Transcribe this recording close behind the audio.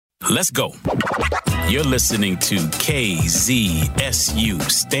Let's go. You're listening to KZSU,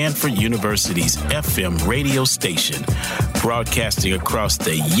 Stanford University's FM radio station, broadcasting across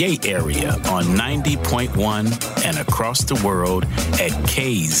the Yay area on 90.1 and across the world at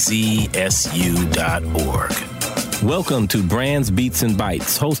kzsu.org. Welcome to Brands, Beats, and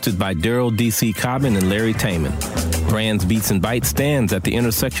Bites, hosted by Daryl D.C. Cobbin and Larry Taman. Brands, Beats, and Bites stands at the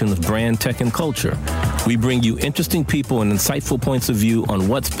intersection of brand, tech, and culture. We bring you interesting people and insightful points of view on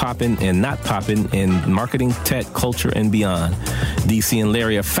what's popping and not popping in marketing, tech, culture, and beyond. DC and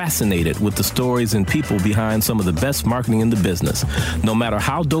Larry are fascinated with the stories and people behind some of the best marketing in the business. No matter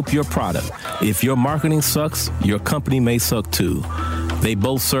how dope your product, if your marketing sucks, your company may suck too. They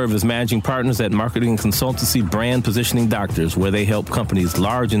both serve as managing partners at marketing consultancy Brand Positioning Doctors, where they help companies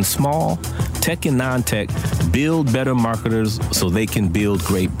large and small, tech and non-tech, build better marketers so they can build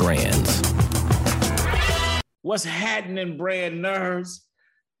great brands. What's happening, brand nerds?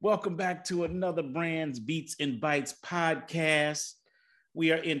 Welcome back to another Brands, Beats, and Bites podcast.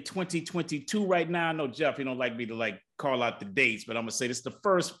 We are in 2022 right now. I know, Jeff, you don't like me to call out the dates, but I'm going to say this is the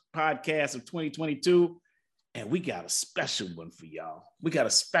first podcast of 2022. And we got a special one for y'all. We got a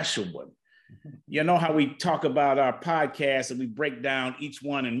special one. You know how we talk about our podcast and we break down each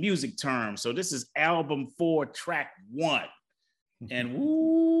one in music terms. So this is album 4, track 1. And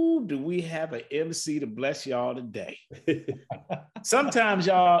woo, do we have an MC to bless y'all today. Sometimes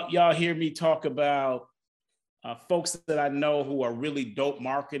y'all hear me talk about folks that I know who are really dope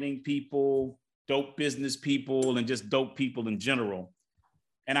marketing people, dope business people, and just dope people in general.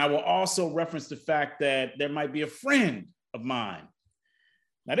 And I will also reference the fact that there might be a friend of mine.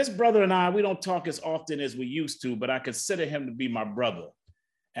 Now, this brother and I, we don't talk as often as we used to, but I consider him to be my brother.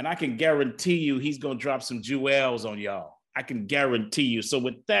 And I can guarantee you he's going to drop some jewels on y'all. I can guarantee you. So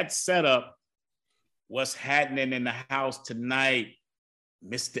with that setup, what's happening in the house tonight,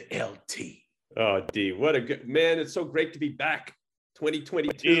 Mr. LT? Oh, D, what a good, man. It's so great to be back.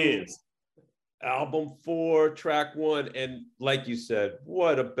 2022. Album 4, track 1, and like you said,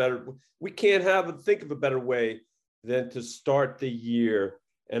 what a better, we can't think of a better way than to start the year,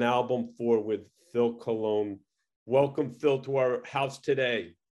 an album 4 with Phil Colon. Welcome, Phil, to our house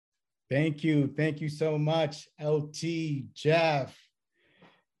today. Thank you so much, LT, Jeff,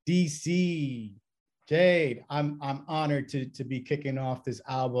 DC, Jade. I'm honored to be kicking off this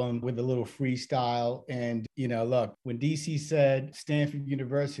album with a little freestyle. And, look, when DC said Stanford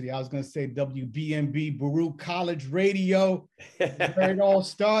University, I was going to say WBMB, Baruch College Radio. Where it all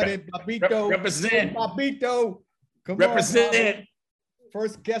started. Babito. Represent. Babito. Come Represent. On,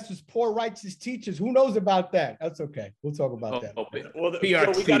 first guest was Poor Righteous Teachers. Who knows about that? That's okay. We'll talk about that. Well, PRT, we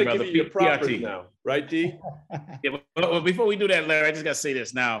got to brother, give you your props PRT. now, right, D? Yeah, well, before we do that, Larry, I just got to say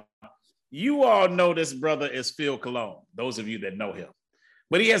this now. You all know this brother is Phil Colon, those of you that know him.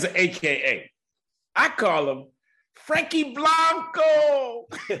 But he has an AKA. I call him Frankie Blanco.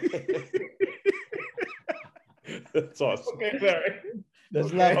 That's awesome. Okay, Larry. All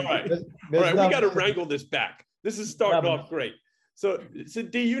right, we got to wrangle this back. This is starting off great. So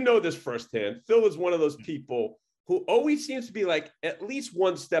D, you know this firsthand. Phil is one of those people who always seems to be at least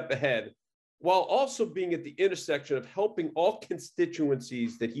one step ahead, while also being at the intersection of helping all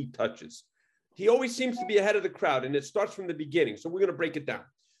constituencies that he touches. He always seems to be ahead of the crowd, and it starts from the beginning. So we're going to break it down.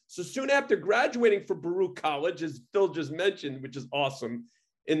 So soon after graduating from Baruch College, as Phil just mentioned, which is awesome,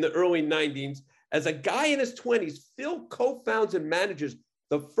 in the early 90s, as a guy in his 20s, Phil co-founds and manages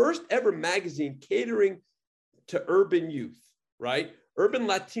the first ever magazine catering to urban youth, right? Urban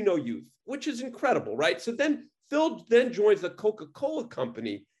Latino youth, which is incredible, right? So then Phil joins the Coca-Cola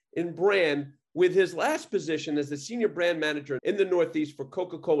company in brand with his last position as the senior brand manager in the Northeast for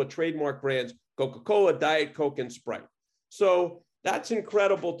Coca-Cola trademark brands, Coca-Cola, Diet Coke, and Sprite. So that's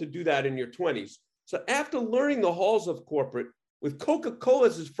incredible to do that in your 20s. So after learning the halls of corporate, with Coca-Cola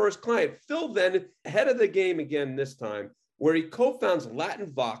as his first client, Phil then ahead of the game again this time, where he co-founds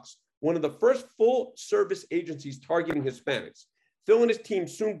Latin Vox, one of the first full-service agencies targeting Hispanics. Phil and his team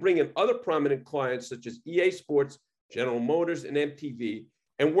soon bring in other prominent clients such as EA Sports, General Motors, and MTV,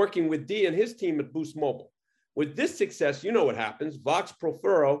 and working with D and his team at Boost Mobile. With this success, you know what happens. Vox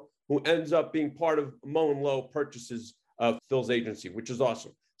Profero, who ends up being part of Mullen Lowe, purchases Phil's agency, which is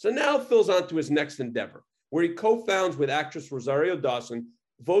awesome. So now Phil's on to his next endeavor, where he co-founds with actress Rosario Dawson,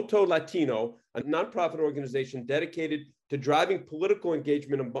 Voto Latino, a nonprofit organization dedicated to driving political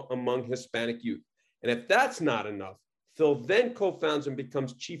engagement among Hispanic youth. And if that's not enough, Phil then co-founds and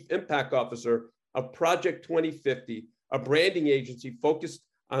becomes Chief Impact Officer of Project 2050, a branding agency focused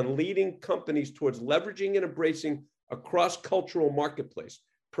on leading companies towards leveraging and embracing a cross-cultural marketplace.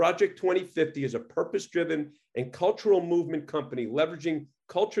 Project 2050 is a purpose-driven and cultural movement company leveraging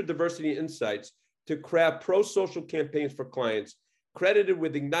culture, diversity, insights to craft pro-social campaigns for clients, credited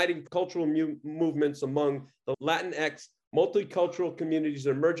with igniting cultural movements among the Latinx, multicultural communities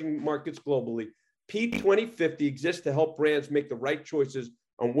and emerging markets globally. Peak 2050 exists to help brands make the right choices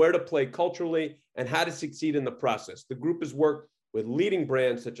on where to play culturally and how to succeed in the process. The group has worked with leading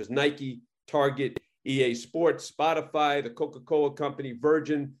brands such as Nike, Target, EA Sports, Spotify, the Coca-Cola Company,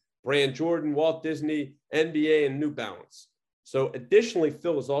 Virgin, Brand Jordan, Walt Disney, NBA, and New Balance. So additionally,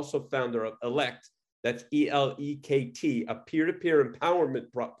 Phil is also founder of Elect, that's ELEKT, a peer-to-peer empowerment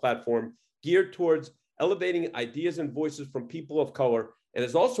platform geared towards elevating ideas and voices from people of color, and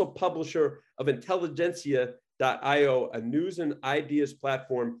is also a publisher of Intelligentsia.io, a news and ideas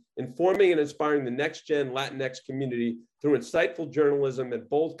platform informing and inspiring the next-gen Latinx community through insightful journalism and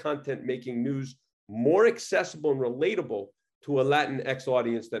bold content, making news more accessible and relatable to a Latinx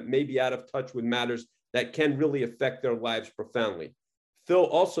audience that may be out of touch with matters that can really affect their lives profoundly. Phil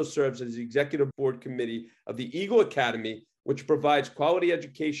also serves as the executive board committee of the Eagle Academy, which provides quality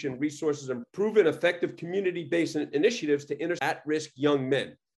education, resources, and proven effective community-based initiatives to at-risk young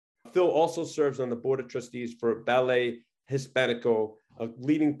men. Phil also serves on the board of trustees for Ballet Hispanico, a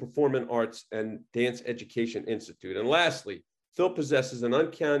leading performing arts and dance education institute. And lastly, Phil possesses an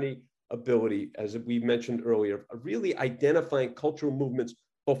uncanny ability, as we mentioned earlier, of really identifying cultural movements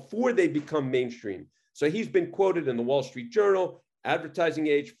before they become mainstream. So he's been quoted in the Wall Street Journal, Advertising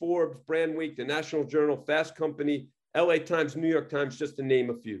Age, Forbes, Brand Week, the National Journal, Fast Company, LA Times, New York Times, just to name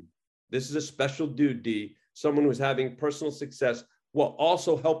a few. This is a special dude, D, someone who's having personal success while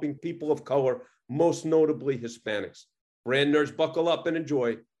also helping people of color, most notably Hispanics. Brand nerds, buckle up and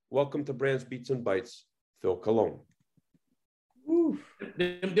enjoy. Welcome to Brands, Beats, and Bites, Phil Colon.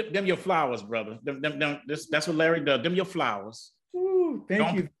 Them your flowers, brother. That's what Larry does. Them your flowers.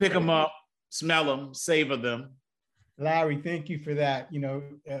 Thank you. Pick them up, smell them, savor them. Larry, thank you for that.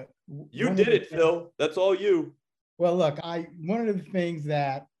 You did it, Phil. That's all you. Well, look, one of the things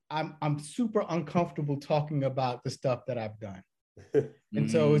that I'm super uncomfortable talking about the stuff that I've done. And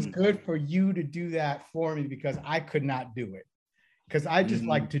so it's good for you to do that for me, because I could not do it, because I just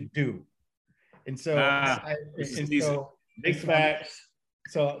like to do. And so, big facts.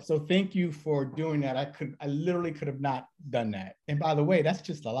 So thank you for doing that. I literally could have not done that. And by the way, that's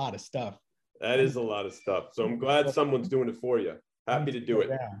just a lot of stuff. That is a lot of stuff. So I'm glad someone's doing it for you. Happy to do it.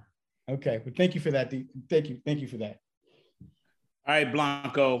 Okay, but thank you for that. Thank you for that. All right,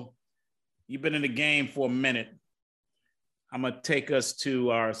 Blanco, you've been in the game for a minute. I'm gonna take us to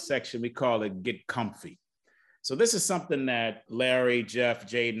our section. We call it Get Comfy. So this is something that Larry, Jeff,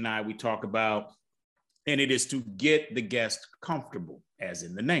 Jade, and we talk about, and it is to get the guest comfortable, as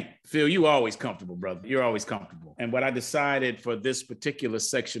in the name. Phil, you always comfortable, brother. You're always comfortable. And what I decided for this particular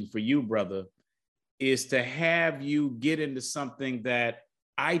section for you, brother, is to have you get into something that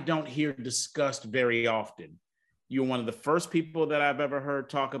I don't hear discussed very often. You're one of the first people that I've ever heard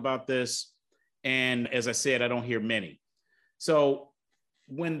talk about this. And as I said, I don't hear many. So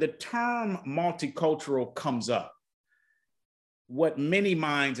when the term multicultural comes up, what many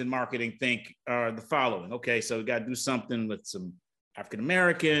minds in marketing think are the following. Okay, so we got to do something with some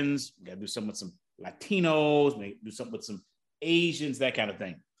African-Americans, we got to do something with some Latinos, maybe do something with some Asians, that kind of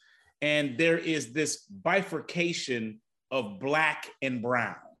thing. And there is this bifurcation of Black and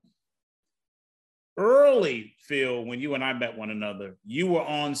brown. Early, Phil, when you and I met one another, you were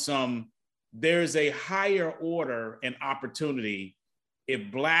on there's a higher order and opportunity if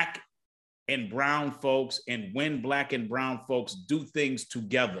Black and brown folks, and when Black and brown folks do things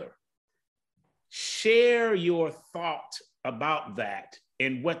together. Share your thought about that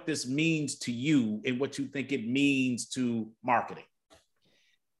and what this means to you and what you think it means to marketing.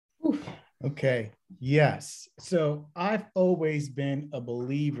 Okay, yes. So I've always been a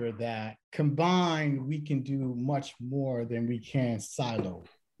believer that combined, we can do much more than we can silo.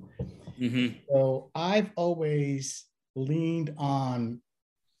 Mm-hmm. So I've always leaned on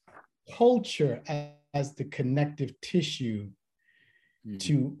culture as the connective tissue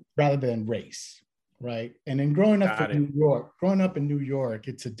to rather than race, right? And then growing up in New York,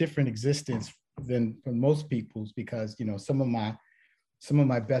 it's a different existence than for most people's, because some of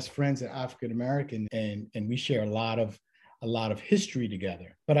my best friends are African American, and we share a lot of history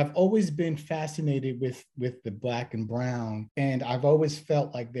together. But I've always been fascinated with the Black and brown, and I've always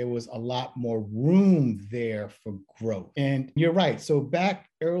felt like there was a lot more room there for growth. And you're right. So back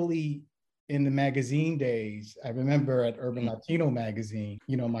early in the magazine days, I remember at Urban Latino magazine,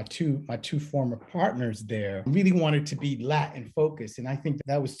 my two former partners there really wanted to be Latin focused. And I think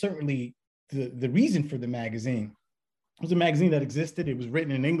that was certainly the reason for the magazine. It was a magazine that existed. It was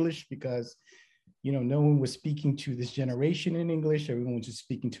written in English because no one was speaking to this generation in English. Everyone was just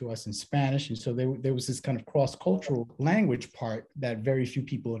speaking to us in Spanish. And so there was this kind of cross-cultural language part that very few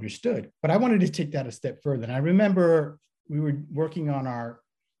people understood. But I wanted to take that a step further. And I remember we were working on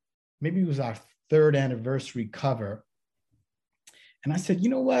maybe it was our 3rd anniversary cover. And I said, you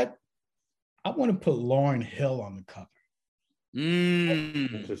know what? I want to put Lauryn Hill on the cover.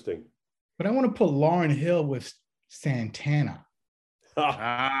 Interesting. But I want to put Lauryn Hill with Santana.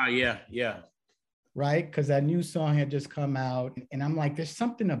 Yeah. Right? Because that new song had just come out. And I'm like, there's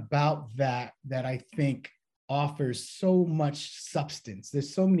something about that I think offers so much substance.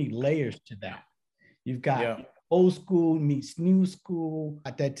 There's so many layers to that. You've got old school meets new school.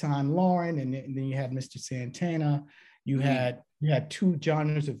 At that time, Lauryn, and then you had Mr. Santana. You had 2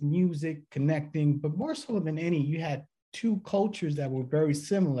 genres of music connecting, but more so than any, you had 2 cultures that were very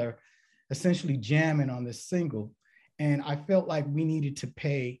similar, essentially jamming on this single. And I felt like we needed to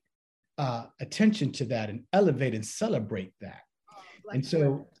pay attention to that and elevate and celebrate that. And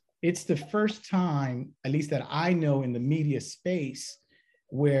so it's the first time, at least that I know in the media space,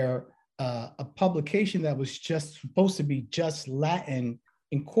 where a publication that was just supposed to be just Latin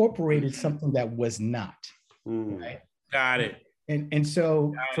incorporated something that was not. Right? Got it. And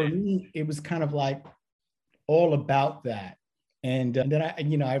so for me, it was kind of like all about that. And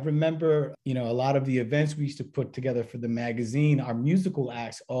then I remember, a lot of the events we used to put together for the magazine, our musical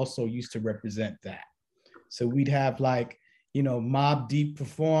acts also used to represent that. So we'd have Mobb Deep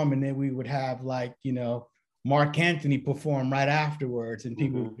perform, and then we would have Mark Anthony perform right afterwards. And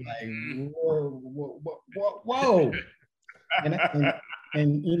people would be like, whoa.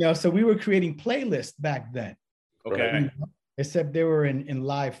 and so we were creating playlists back then. Okay. Except they were in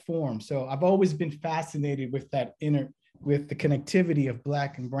live form. So I've always been fascinated with with the connectivity of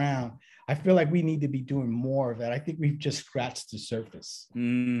Black and Brown. I feel like we need to be doing more of that. I think we've just scratched the surface.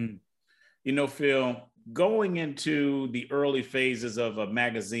 Phil, going into the early phases of a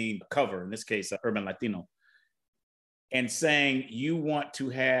magazine cover, in this case, Urban Latino, and saying you want to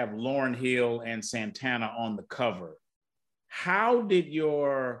have Lauryn Hill and Santana on the cover, how did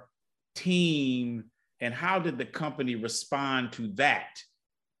your team and how did the company respond to that?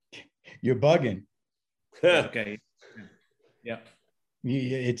 You're bugging. Okay. Yeah.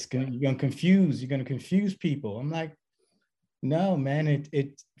 You're gonna confuse people. I'm like, no, man.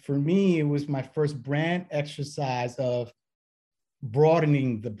 It for me, it was my first brand exercise of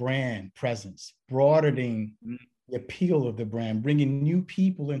broadening the brand presence, broadening the appeal of the brand, bringing new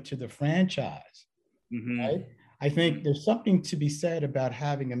people into the franchise. Right? I think there's something to be said about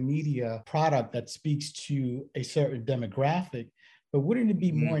having a media product that speaks to a certain demographic, but wouldn't it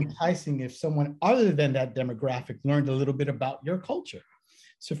be more enticing if someone other than that demographic learned a little bit about your culture?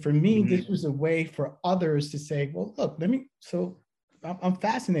 So for me, this was a way for others to say, well, look, I'm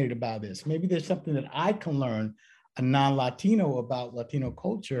fascinated about this. Maybe there's something that I can learn, a non-Latino, about Latino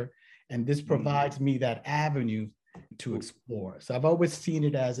culture, and this provides me that avenue to explore. So I've always seen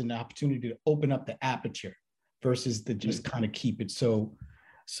it as an opportunity to open up the aperture versus to just kind of keep it so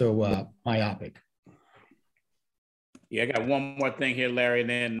myopic. Yeah, I got one more thing here, Larry, and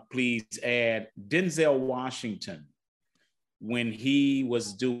then please add Denzel Washington, when he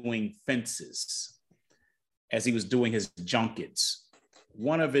was doing Fences, as he was doing his junkets,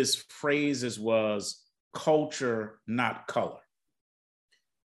 one of his phrases was culture, not color.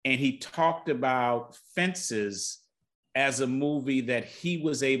 And he talked about Fences as a movie that he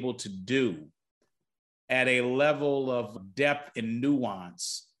was able to do at a level of depth and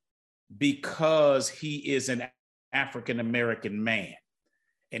nuance because he is an African-American man.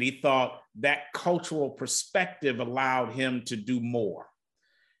 And he thought that cultural perspective allowed him to do more.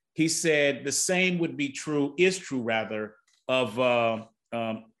 He said the same is true of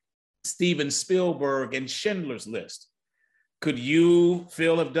Steven Spielberg and Schindler's List. Could you,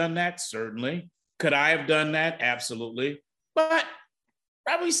 Phil, have done that? Certainly. Could I have done that? Absolutely. But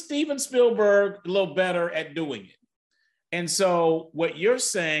probably Steven Spielberg a little better at doing it. And so what you're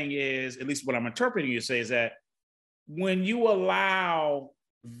saying is, at least what I'm interpreting you say, is that when you allow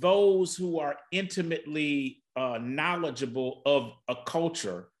those who are intimately knowledgeable of a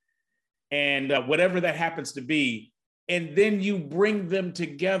culture and whatever that happens to be, and then you bring them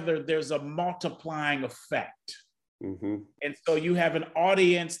together, there's a multiplying effect. And so you have an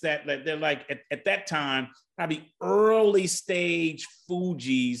audience that they're like, at that time, probably early stage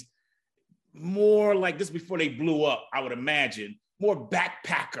Fugees, more like this before they blew up, I would imagine, more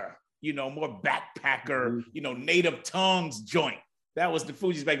backpacker, native tongues joint. That was the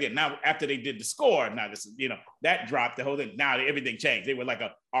Fugees back then. Now, after they did the score, now this is, that dropped the whole thing. Now everything changed. They were like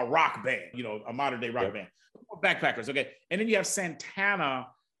a rock band, a modern day rock band. More backpackers, okay? And then you have Santana,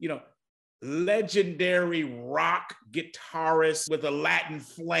 legendary rock guitarist with a Latin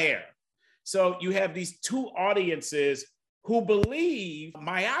flair. So you have these two audiences who myopically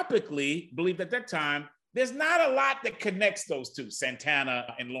believed at that time, there's not a lot that connects those two,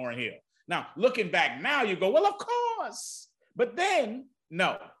 Santana and Lauryn Hill. Now, looking back now, you go, well, of course. But then,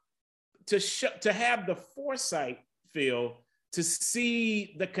 no. To have the foresight, Phil, to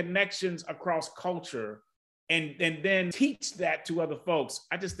see the connections across culture and then teach that to other folks,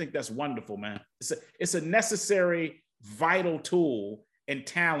 I just think that's wonderful, man. It's a necessary, vital tool and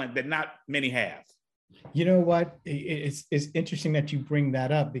talent that not many have. You know what? It's interesting that you bring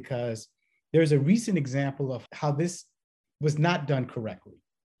that up, because there's a recent example of how this was not done correctly.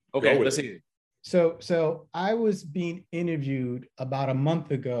 Okay, let's see it. So I was being interviewed about a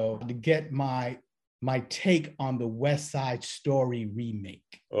month ago to get my take on the West Side Story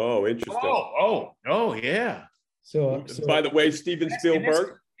remake. Oh, interesting. Oh, yeah. So by the way, Steven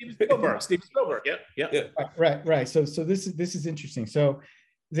Spielberg. Steven Spielberg. Yeah. Right. So this is interesting. So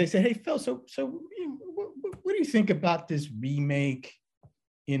they said, hey, Phil, so what do you think about this remake?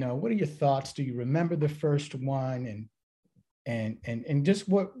 You know, what are your thoughts? Do you remember the first one? And just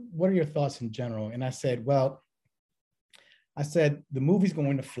what are your thoughts in general? And I said, the movie's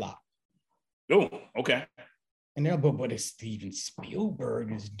going to flop. Oh, okay. And they're, but it's Steven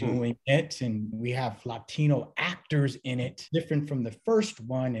Spielberg is doing it, and we have Latino actors in it, different from the first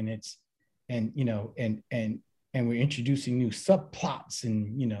one, and we're introducing new subplots,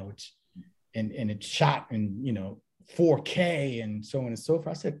 and it's shot in 4K and so on and so forth.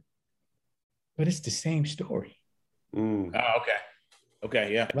 I said, but it's the same story. Oh,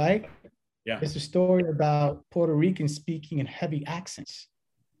 okay, yeah. Right? Yeah. It's a story about Puerto Ricans speaking in heavy accents.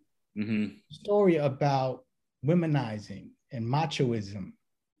 Mm-hmm. A story about womenizing and machoism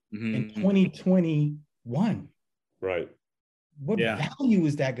in 2021. Right. What value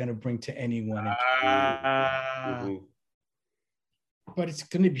is that going to bring to anyone? But it's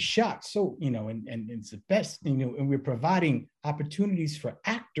going to be shot. So, and it's the best, and we're providing opportunities for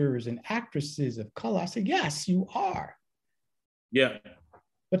actors and actresses of color. I said, yes, you are. Yeah.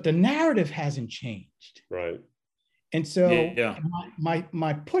 But the narrative hasn't changed. Right. And so my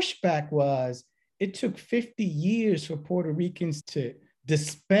pushback was, it took 50 years for Puerto Ricans to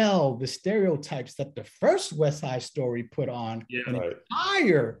dispel the stereotypes that the first West Side Story put on an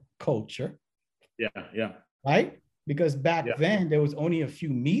entire culture. Yeah. Right? Because back then there was only a few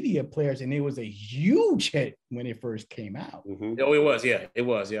media players, and it was a huge hit when it first came out. Mm-hmm. Oh, it was,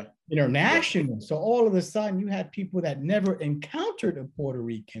 yeah. International. So all of a sudden you had people that never encountered a Puerto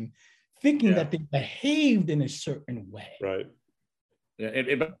Rican thinking that they behaved in a certain way. Right. Yeah,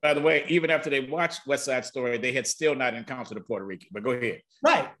 and by the way, even after they watched West Side Story, they had still not encountered a Puerto Rican. But go ahead.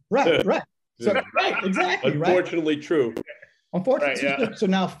 Right. So exactly. Unfortunately, true. Unfortunately, Right, so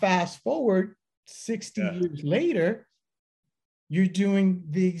now fast forward 60 years later, you're doing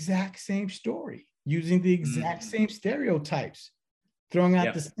the exact same story, using the exact same stereotypes, throwing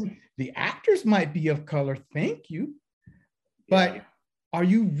out the actors might be of color, thank you, but are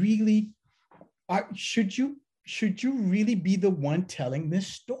you really? Should you really be the one telling this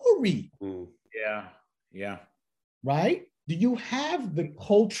story? Yeah. Right? Do you have the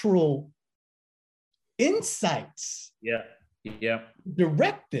cultural insights? Yeah.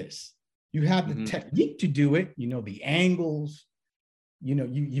 Direct this. You have the technique to do it. The angles.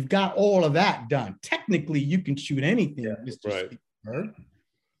 You've got all of that done. Technically, you can shoot anything, Mr. Speaker.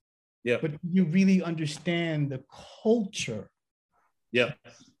 Yeah. But you really understand the culture. Yeah.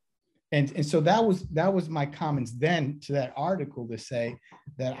 And so that was my comments then to that article, to say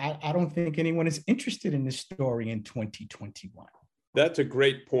that I don't think anyone is interested in this story in 2021. That's a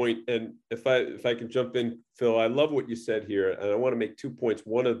great point. And if I can jump in, Phil, I love what you said here. And I want to make 2 points.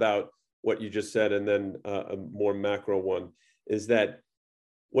 One about what you just said, and then a more macro one, is that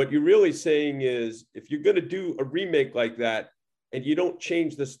what you're really saying is, if you're going to do a remake like that and you don't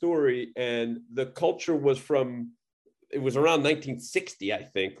change the story, and the culture was it was around 1960, I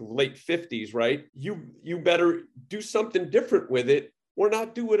think, late 50s, right? You better do something different with it, or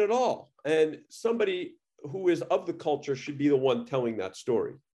not do it at all. And somebody who is of the culture should be the one telling that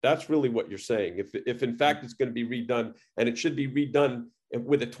story. That's really what you're saying. If in fact it's going to be redone, and it should be redone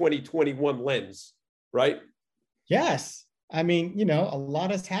with a 2021 lens, right? Yes. I mean, a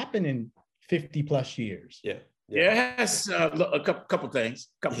lot has happened in 50 plus years. Yeah. Yes. A couple things.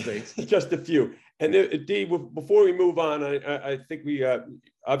 Just a few. And Dee, before we move on, I think we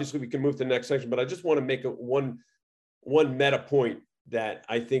obviously we can move to the next section, but I just want to make one meta point that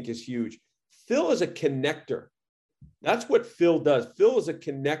I think is huge. Phil is a connector. That's what Phil does. Phil is a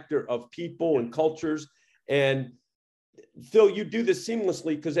connector of people and cultures. And Phil, you do this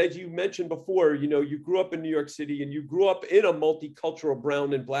seamlessly because, as you mentioned before, you grew up in New York City and you grew up in a multicultural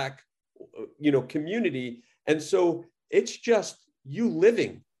brown and black, community. And so it's just you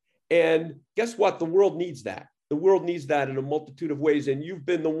living. And guess what? The world needs that. The world needs that in a multitude of ways. And you've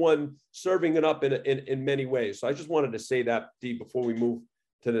been the one serving it up in many ways. So I just wanted to say that, Dee, before we move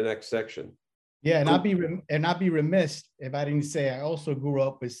to the next section. Yeah, and I'd be remiss if I didn't say I also grew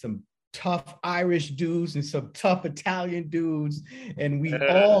up with some tough Irish dudes and some tough Italian dudes, and we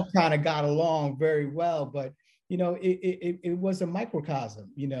all kind of got along very well. But it was a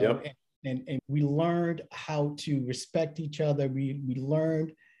microcosm, Yep. and we learned how to respect each other. We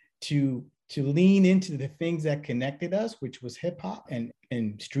learned to lean into the things that connected us, which was hip hop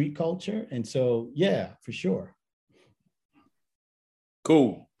and street culture. And so, yeah, for sure.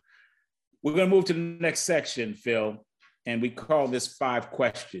 Cool. We're going to move to the next section, Phil, and we call this 5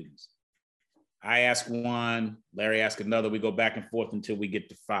 questions. I ask one, Larry asks another. We go back and forth until we get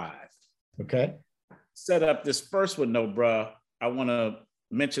to 5. Okay. Set up this first one, though, bruh. I want to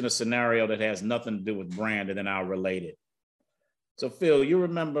mention a scenario that has nothing to do with brand, and then I'll relate it. So, Phil, you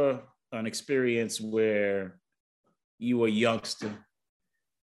remember an experience where you were a youngster,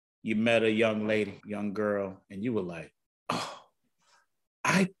 you met a young lady, young girl, and you were like, oh,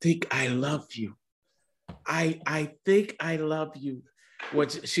 I think I love you. I think I love you.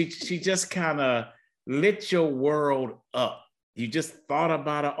 Which she just kind of lit your world up. You just thought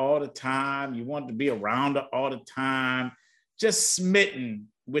about her all the time. You wanted to be around her all the time. Just smitten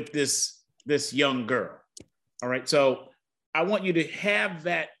with this young girl. All right. So I want you to have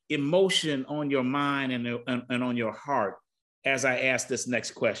that emotion on your mind and on your heart as I ask this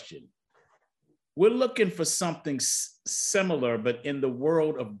next question. We're looking for something similar, but in the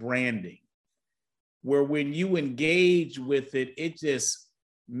world of branding, where when you engage with it, it just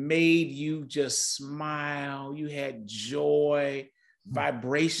made you just smile. You had joy,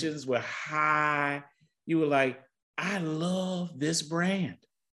 vibrations were high. You were like, I love this brand.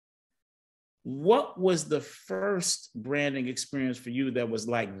 What was the first branding experience for you that was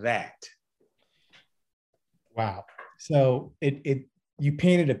like that? Wow. So you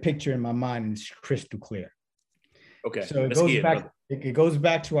painted a picture in my mind and it's crystal clear. Okay. So it goes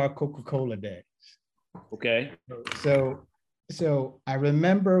back to our Coca-Cola days. Okay. So I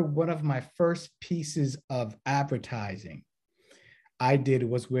remember one of my first pieces of advertising I did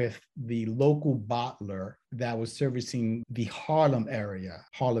was with the local bottler that was servicing the Harlem area,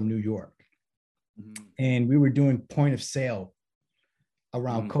 Harlem, New York. Mm-hmm. And we were doing point of sale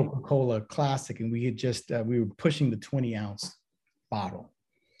around Coca-Cola Classic. And we had just, we were pushing the 20-ounce bottle.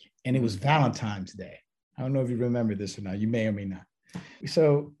 And it was Valentine's Day. I don't know if you remember this or not. You may or may not.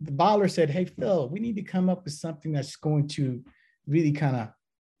 So the bottler said, hey, Phil, we need to come up with something that's going to really kind of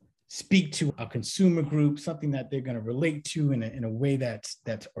speak to a consumer group, something that they're going to relate to in a way that's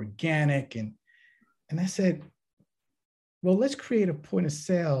organic. And I said, well, let's create a point of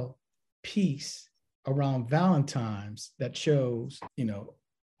sale piece around Valentine's that shows,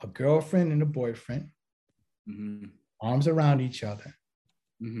 a girlfriend and a boyfriend, arms around each other.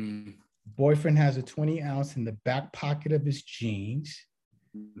 Boyfriend has a 20-ounce in the back pocket of his jeans,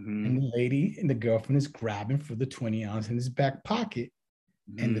 and the lady and the girlfriend is grabbing for the 20-ounce in his back pocket.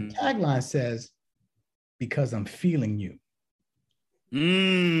 And the tagline says, because I'm feeling you.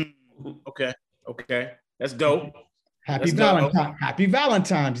 Okay. That's dope. Happy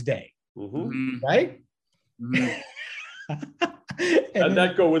Valentine's Day. Right? How'd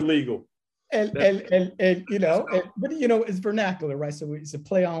that go with legal? And but it's vernacular, right? So it's a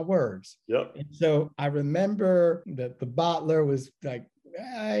play on words. Yep. And so I remember that the bottler was like,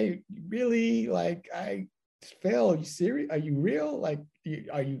 Phil, are you serious? Are you real? Like,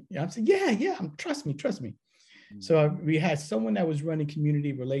 are you? I'm saying, yeah. Trust me. So we had someone that was running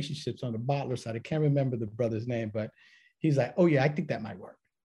community relationships on the bottler side. I can't remember the brother's name, but he's like, oh yeah, I think that might work.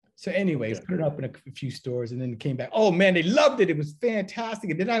 So anyways, put it up in a few stores and then it came back. Oh man, they loved it. It was fantastic.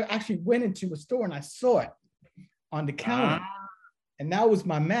 And then I actually went into a store and I saw it on the counter. And that was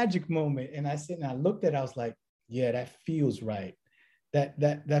my magic moment. And I said, and I looked at it, I was like, yeah, that feels right.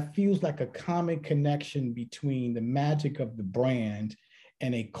 That feels like a common connection between the magic of the brand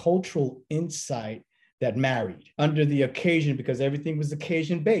and a cultural insight that married under the occasion, because everything was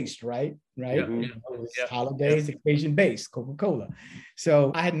occasion based, right? Holidays, occasion based, Coca-Cola.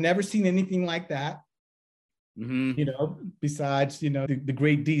 So I had never seen anything like that. Besides, the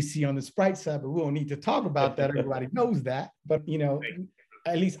great DC on the Sprite side, but we don't need to talk about that. Everybody knows that. But,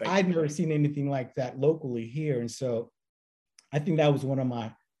 at least I'd never seen anything like that locally here. And so I think that was one of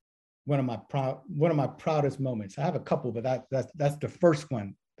my proudest moments. I have a couple, but that's the first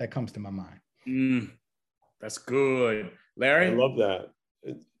one that comes to my mind. That's good. Larry? I love that.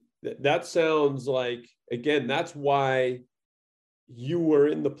 That sounds like, again, that's why you were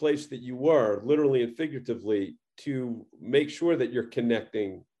in the place that you were, literally and figuratively, to make sure that you're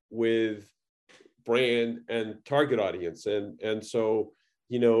connecting with brand and target audience. And so,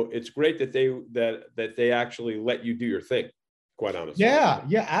 you know, it's great that they actually let you do your thing, quite honestly. Yeah,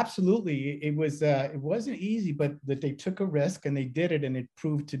 absolutely. It wasn't easy, but that they took a risk and they did it, and it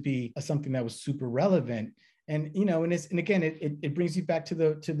proved to be something that was super relevant. And, you know, and again, it brings you back to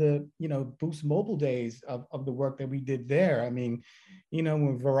the, you know, Boost Mobile days of the work that we did there. I mean, you know,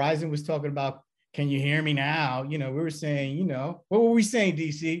 when Verizon was talking about, can you hear me now? You know, we were saying, you know, what were we saying,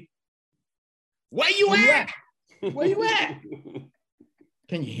 DC? Where you at? Where you at?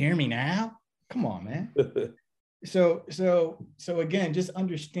 Can you hear me now? Come on, man. So again, just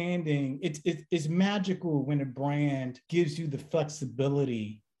understanding it's magical when a brand gives you the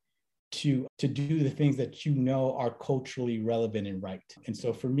flexibility to do the things that you know are culturally relevant and right. And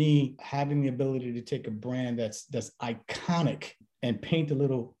so for me, having the ability to take a brand that's iconic and paint a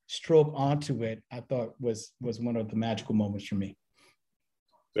little stroke onto it, I thought was one of the magical moments for me.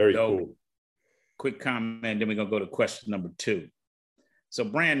 Very cool. Quick comment, then we're gonna go to question number 2. So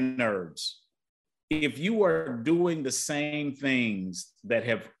brand nerds, if you are doing the same things that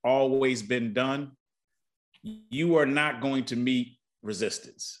have always been done, you are not going to meet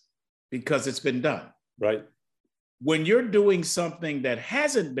resistance because it's been done. Right. When you're doing something that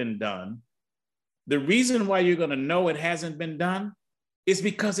hasn't been done, the reason why you're going to know it hasn't been done is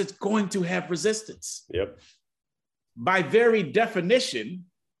because it's going to have resistance. Yep. By very definition,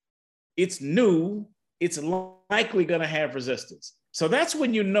 it's new, it's likely going to have resistance. So that's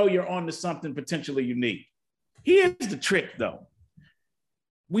when you know you're on to something potentially unique. Here's the trick, though.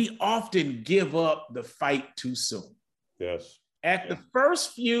 We often give up the fight too soon. Yes. At the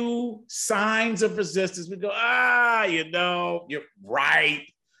first few signs of resistance, we go, you know, you're right.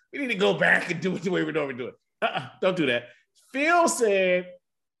 We need to go back and do it the way we normally do it. Don't do that. Phil said,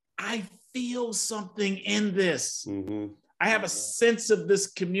 I feel something in this. Mm-hmm. I have a sense of this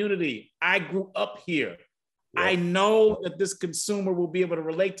community. I grew up here. Yep. I know that this consumer will be able to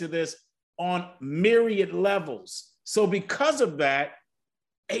relate to this on myriad levels. So because of that,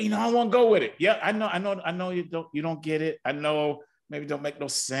 hey, you know, I won't go with it. Yeah, I know you don't get it. I know maybe it don't make no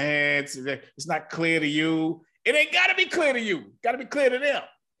sense. It's not clear to you. It ain't gotta be clear to you. Gotta be clear to them.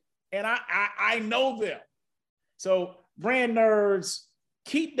 And I know them. So brand nerds,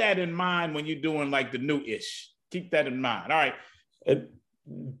 keep that in mind when you're doing like the new-ish. Keep that in mind. All right. And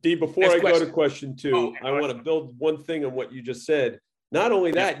D, before I go to question 2, I want to build one thing on what you just said. Not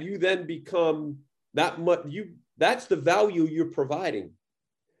only that, you then become that much, that's the value you're providing.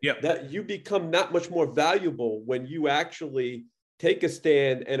 Yeah. That you become that much more valuable when you actually take a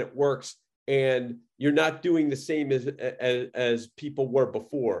stand and it works, and you're not doing the same as people were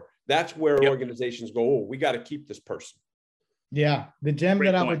before. That's where organizations go, oh, we got to keep this person. Yeah. The gem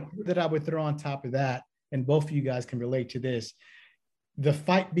that I would throw on top of that, and both of you guys can relate to this, the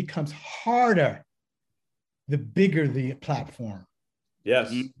fight becomes harder the bigger the platform.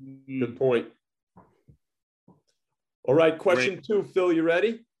 Yes, good point. All right, question 2, Phil, you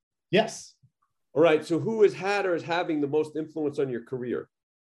ready? Yes. All right, so who has had or is having the most influence on your career?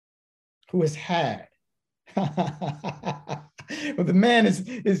 Who has had? Well, the man is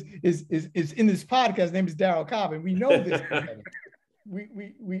in this podcast. His name is Daryl Cobb, and we know this.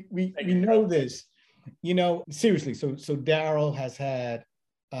 we know this. You know, seriously. So Daryl has had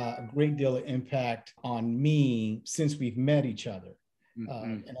a great deal of impact on me since we've met each other.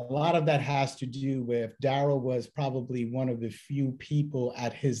 And a lot of that has to do with Daryl was probably one of the few people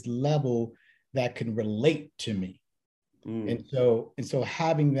at his level that can relate to me. And so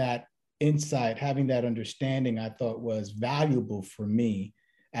having that insight, having that understanding, I thought was valuable for me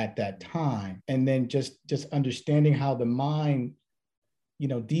at that time. And then just understanding how the mind, you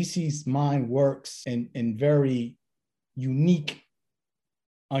know, DC's mind works in very unique,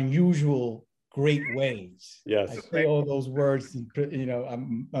 unusual, great ways. Yes. I say all those words, and, you know,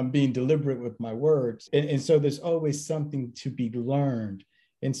 I'm being deliberate with my words. And so there's always something to be learned.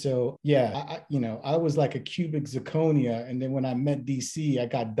 And so, yeah, I was like a cubic zirconia. And then when I met DC, I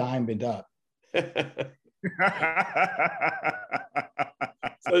got diamonded up.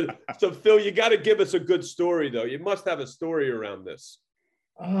 So Phil, you got to give us a good story, though. You must have a story around this.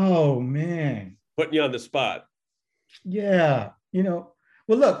 Oh, man. Putting you on the spot. Yeah. You know,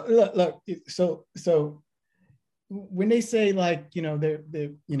 well, look. So when they say, like, you know, they're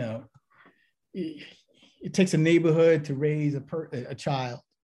you know, it takes a neighborhood to raise a child,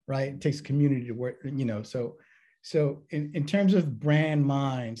 right? It takes a community to work, you know. So So in terms of brand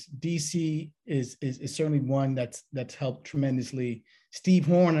minds, DC is certainly one that's helped tremendously. Steve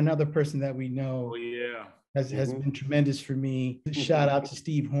Horn, another person that we know, has been tremendous for me. Shout out to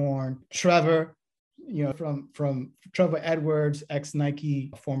Steve Horn. Trevor, from Trevor Edwards,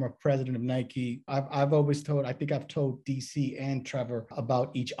 ex-Nike, former president of Nike. I've always told, I think I've told DC and Trevor about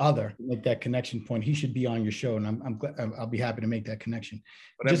each other, make that connection point. He should be on your show, and I'm glad, I'll be happy to make that connection.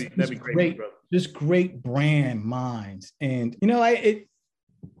 Well, that'd be great, brother. Just great brand minds. And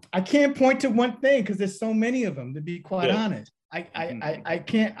I can't point to one thing because there's so many of them, to be quite honest. I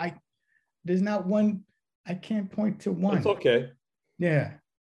can't, there's not one, I can't point to one. It's okay. Yeah.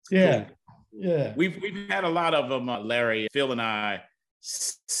 Cool. Yeah. We've had a lot of them, Larry, Phil and I,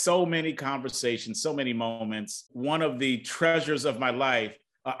 so many conversations, so many moments. One of the treasures of my life.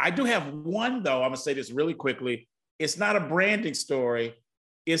 I do have one, though. I'm gonna say this really quickly. It's not a branding story.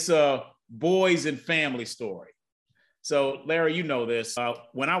 It's a boys and family story. So Larry, you know this.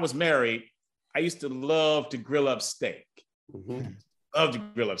 When I was married, I used to love to grill up steak. Love to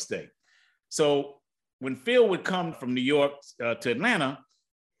grill up steak. So when Phil would come from New York to Atlanta,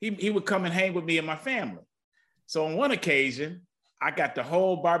 he would come and hang with me and my family. So on one occasion, I got the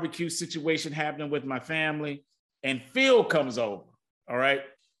whole barbecue situation happening with my family, and Phil comes over, all right?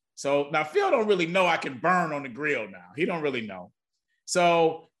 So now Phil don't really know I can burn on the grill now. He don't really know.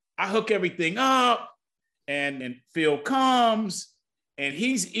 So I hook everything up, and Phil comes, and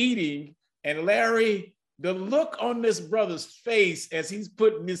he's eating, and Larry, the look on this brother's face as he's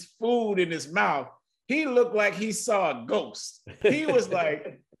putting his food in his mouth, he looked like he saw a ghost. He was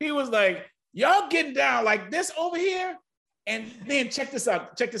like, y'all getting down like this over here? And then check this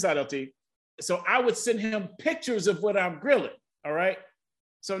out, LT. So I would send him pictures of what I'm grilling, all right?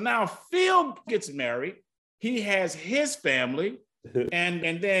 So now Phil gets married. He has his family,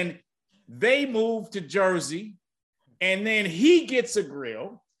 and then they move to Jersey, and then he gets a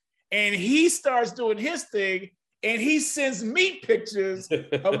grill, and he starts doing his thing, and he sends me pictures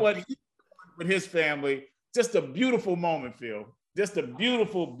of what he with his family. Just a beautiful moment, Phil. Just a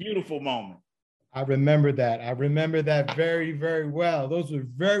beautiful, beautiful moment. I remember that. I remember that very, very well. Those were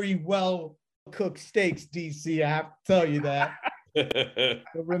very well cooked steaks, DC. I have to tell you that. But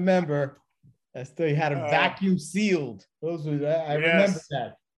remember, I still had them vacuum sealed. Those were, I remember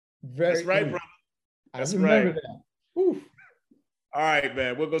that. That's right, brother. That's right. That. Whew. All right,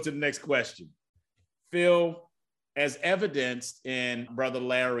 man. We'll go to the next question. Phil, as evidenced in Brother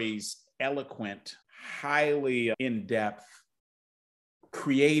Larry's eloquent, highly in-depth,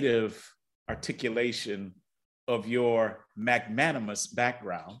 creative articulation of your magnanimous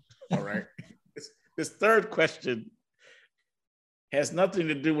background, all right? This third question has nothing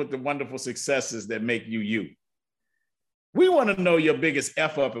to do with the wonderful successes that make you you. We want to know your biggest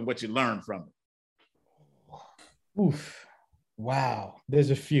F up and what you learned from it. Oof. Wow. There's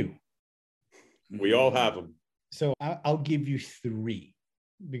a few. We all have them. So I'll give you three.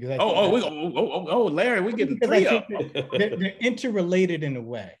 Because Larry, we're getting three up. They're interrelated in a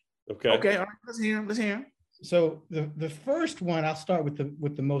way. Okay. All right. Let's hear them. So the first one, I'll start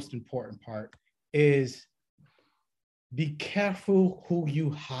with the most important part, is be careful who you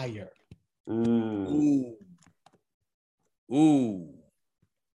hire. Ooh.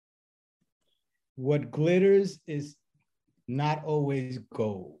 What glitters is not always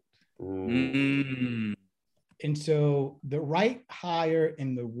gold. And so the right hire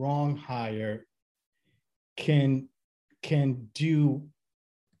and the wrong hire can do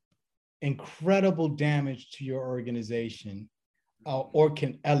incredible damage to your organization, or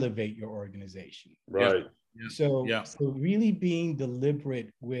can elevate your organization. Right. Yeah. So really being deliberate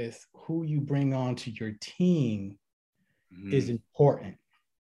with who you bring onto your team is important.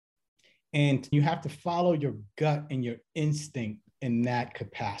 And you have to follow your gut and your instinct in that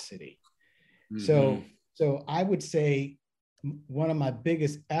capacity. So I would say one of my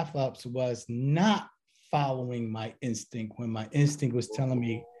biggest F-ups was not following my instinct when my instinct was telling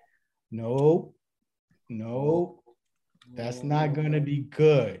me, no, that's not going to be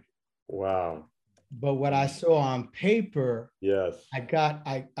good. Wow. But what I saw on paper, yes,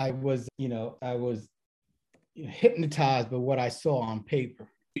 I was hypnotized by what I saw on paper.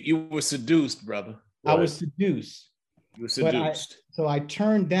 You were seduced, brother. I was seduced. You were seduced. So I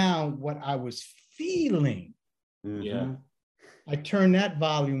turned down what I was feeling. Yeah. I turned that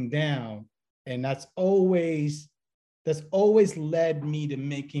volume down, and that's always led me to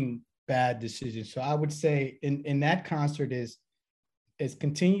making bad decisions. So I would say in that concert is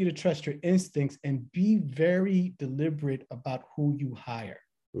continue to trust your instincts and be very deliberate about who you hire.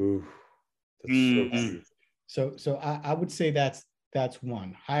 Ooh, that's so I would say that's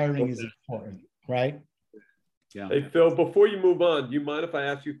one. Hiring is important, right? Yeah. Hey, Phil, before you move on, do you mind if I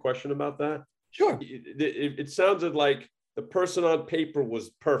ask you a question about that? Sure. It sounded like the person on paper was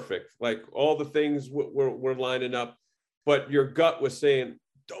perfect. Like all the things were lining up, but your gut was saying,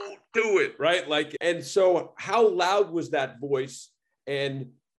 don't do it, right? Like, and so how loud was that voice? And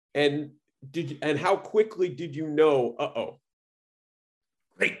how quickly did you know, uh-oh?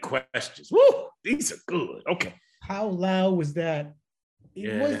 Great questions. Woo, these are good. Okay. How loud was that?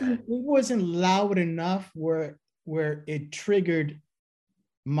 It wasn't loud enough where it triggered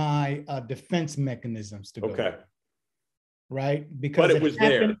my defense mechanisms to go. Okay. Right? Because but it was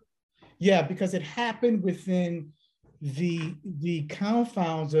there. Yeah, because it happened within the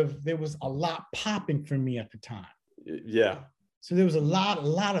confounds of, there was a lot popping for me at the time. Yeah. So there was a lot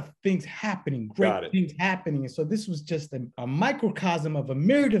of things happening, great things happening. And so this was just a microcosm of a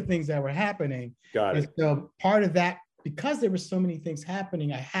myriad of things that were happening. And so part of that, because there were so many things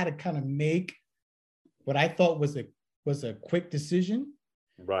happening, I had to kind of make what I thought was a quick decision.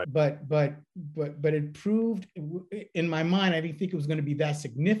 Right. But it proved in my mind, I didn't think it was going to be that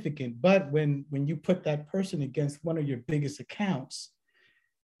significant. But when you put that person against one of your biggest accounts,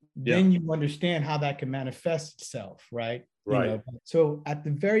 then you understand how that can manifest itself, right? Right. You know? So at the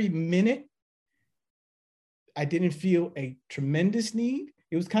very minute, I didn't feel a tremendous need.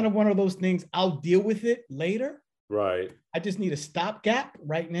 It was kind of one of those things, I'll deal with it later. Right. I just need a stopgap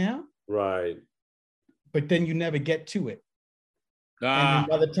right now. Right. But then you never get to it. And then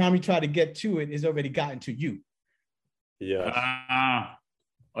by the time you try to get to it, it's already gotten to you. Yeah.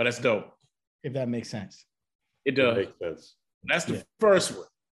 Oh, that's dope. If that makes sense. It does. It makes sense. That's the first one.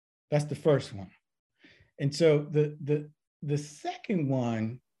 That's the first one. And so the second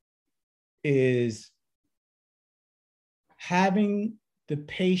one is having the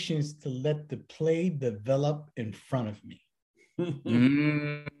patience to let the play develop in front of me.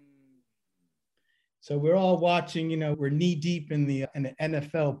 So we're all watching, we're knee deep in the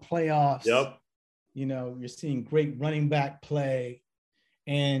NFL playoffs. Yep. You're seeing great running back play.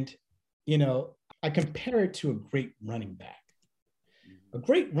 And, I compare it to a great running back. A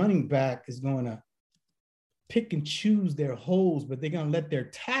great running back is going to pick and choose their holes, but they're going to let their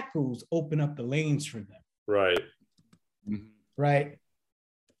tackles open up the lanes for them. Right. Right.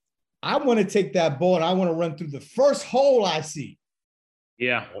 I want to take that ball and I want to run through the first hole I see.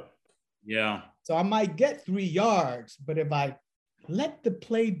 Yeah. Yeah. So I might get 3 yards, but if I let the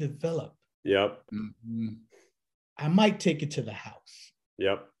play develop, I might take it to the house.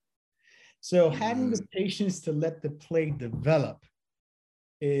 Yep. So having the patience to let the play develop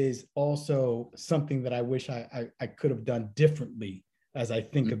is also something that I wish I could have done differently as I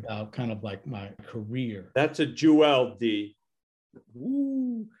think about kind of like my career. That's a jewel, D.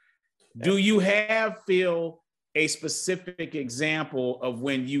 Ooh. Do you have, Phil, a specific example of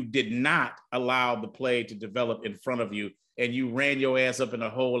when you did not allow the play to develop in front of you and you ran your ass up in a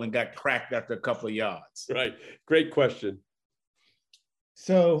hole and got cracked after a couple of yards? Right. Great question.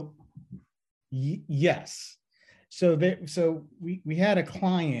 So, yes. So we had a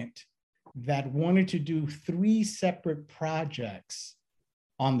client that wanted to do 3 separate projects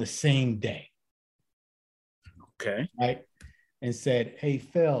on the same day. Okay. Right. And said, hey,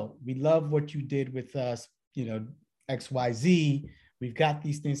 Phil, we love what you did with us, XYZ. We've got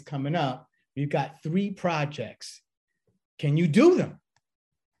these things coming up. We've got 3 projects. Can you do them?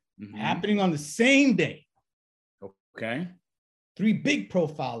 Happening on the same day. Okay. 3 big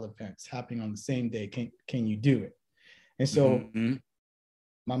profile events happening on the same day. Can you do it? And so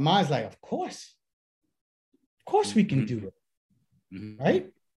my mind's like, of course we can do it.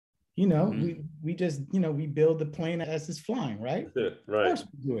 Right? We just, we build the plane as it's flying, right? Right. Of course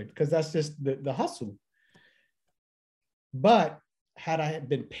we do it, because that's just the hustle. But had I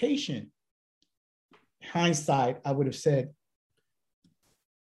been patient, hindsight, I would have said,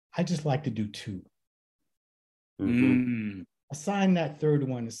 I just like to do 2. Assign that 3rd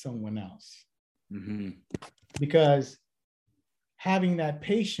one to someone else. Because having that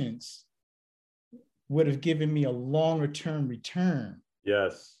patience would have given me a longer term return.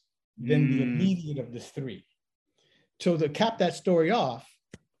 Yes. Than the immediate of the 3. So to cap that story off,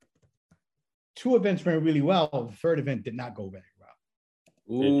 2 events went really well. The 3rd event did not go very well.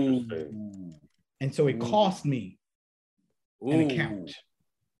 Interesting. And so it cost me an account.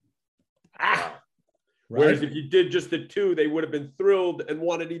 Right? Whereas if you did just the 2, they would have been thrilled and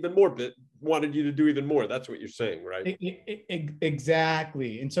wanted even more, wanted you to do even more. That's what you're saying, right?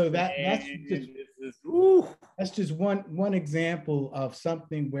 Exactly. And so that's just one example of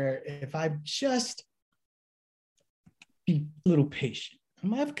something where if I just be a little patient,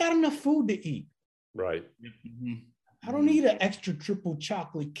 I've got enough food to eat. Right. I don't need an extra triple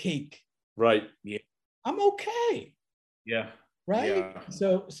chocolate cake. Right. Yeah. I'm okay. Yeah. Right. Yeah.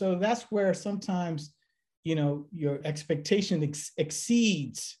 So that's where sometimes, your expectation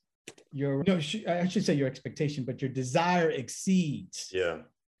exceeds your, I should say your expectation, but your desire exceeds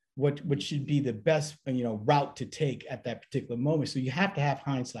what should be the best, route to take at that particular moment. So you have to have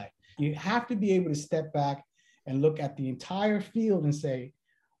hindsight. You have to be able to step back and look at the entire field and say,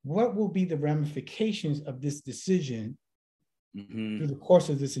 what will be the ramifications of this decision through the course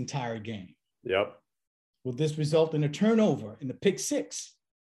of this entire game? Yep. Will this result in a turnover, in the pick six?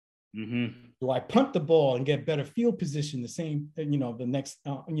 Do I punt the ball and get better field position? The same, the next,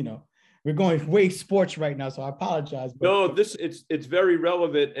 we're going way sports right now, so I apologize. But no, it's very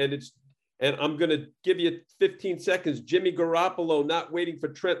relevant, and I'm going to give you 15 seconds. Jimmy Garoppolo not waiting for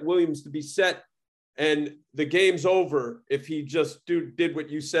Trent Williams to be set, and the game's over if he just did what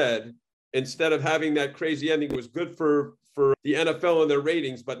you said instead of having that crazy ending. It was good for the NFL and their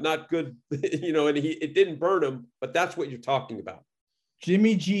ratings, but not good, and it didn't burn him. But that's what you're talking about.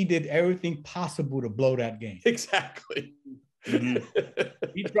 Jimmy G did everything possible to blow that game. Exactly.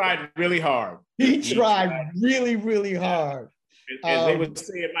 He tried really hard. He tried really, really hard. As they would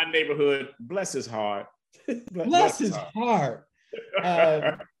say in my neighborhood, bless his heart. Bless his heart.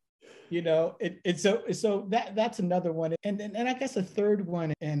 So that's another one. And I guess a third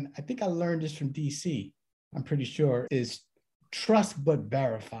one, and I think I learned this from DC, I'm pretty sure, is trust but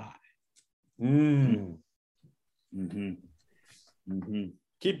verify.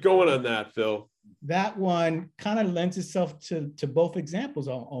 Keep going on that, Phil. That one kind of lends itself to both examples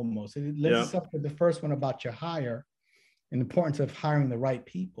almost. It lends itself to the first one about your hire and the importance of hiring the right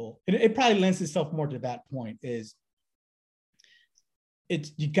people. It probably lends itself more to that point is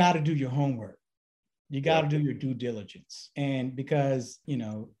you got to do your homework. You got to do your due diligence. And because,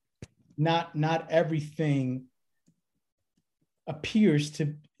 not everything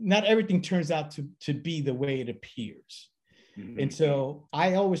not everything turns out to be the way it appears. And so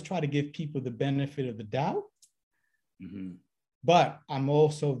I always try to give people the benefit of the doubt, but I'm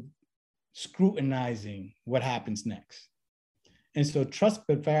also scrutinizing what happens next. And so trust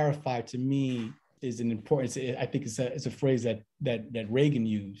but verify to me is an important, I think it's a phrase that Reagan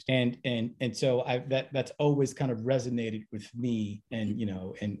used. And so that's always kind of resonated with me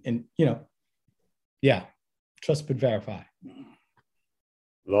and trust but verify.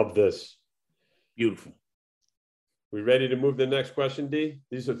 Love this. Beautiful. We ready to move to the next question, D?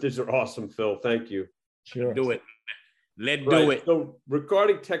 These are awesome, Phil. Thank you. Sure. Do it. Let's do it. So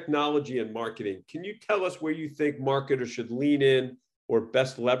regarding technology and marketing, can you tell us where you think marketers should lean in or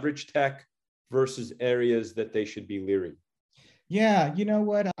best leverage tech versus areas that they should be leery? Yeah, you know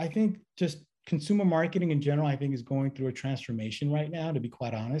what? I think just consumer marketing in general, I think is going through a transformation right now, to be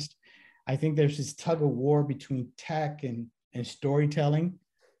quite honest. I think there's this tug of war between tech and storytelling.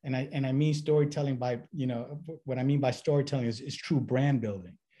 And I mean storytelling by, what I mean by storytelling is true brand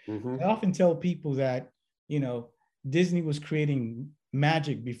building. I often tell people that, Disney was creating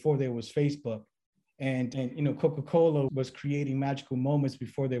magic before there was Facebook. And Coca-Cola was creating magical moments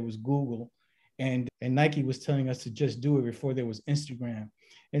before there was Google. And Nike was telling us to just do it before there was Instagram.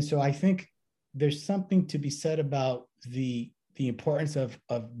 And so I think there's something to be said about the importance of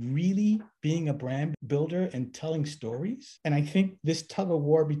really being a brand builder and telling stories. And I think this tug of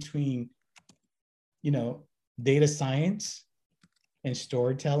war between, data science and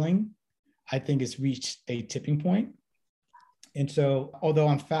storytelling, I think it's reached a tipping point. And so, although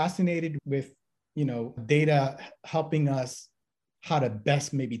I'm fascinated with, data helping us how to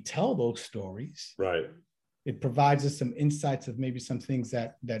best maybe tell those stories, right? It provides us some insights of maybe some things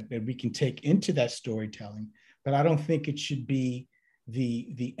that we can take into that storytelling. But I don't think it should be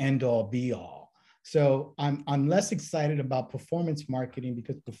the end all be all. So I'm less excited about performance marketing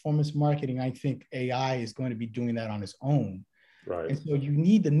because performance marketing, I think AI is going to be doing that on its own. Right. And so you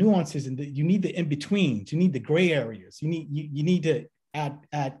need the nuances and you need the in-betweens, you need the gray areas. You need to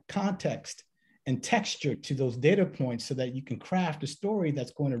add context and texture to those data points so that you can craft a story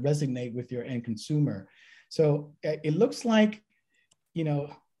that's going to resonate with your end consumer. So it looks like,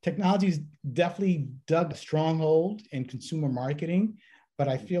 technology's definitely dug a stronghold in consumer marketing, but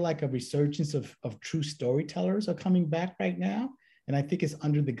I feel like a resurgence of true storytellers are coming back right now. And I think it's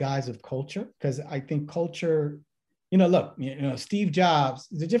under the guise of culture, because I think culture, Steve Jobs,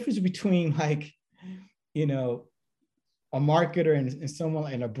 the difference between a marketer and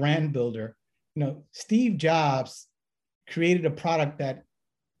someone and a brand builder, Steve Jobs created a product that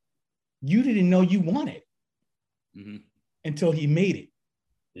you didn't know you wanted until he made it.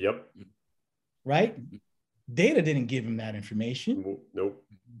 Yep. Right? Data didn't give him that information. Nope.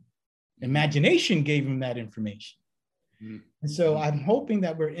 Imagination gave him that information. Mm-hmm. And so I'm hoping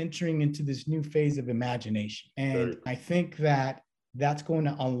that we're entering into this new phase of imagination. And I think that that's going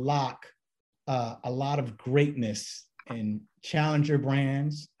to unlock a lot of greatness in challenger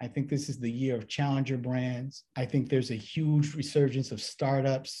brands. I think this is the year of challenger brands. I think there's a huge resurgence of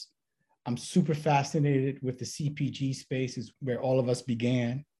startups. I'm super fascinated with the CPG space, is where all of us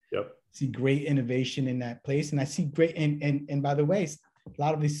began. Yep. See great innovation in that place. And I see great, and by the way, a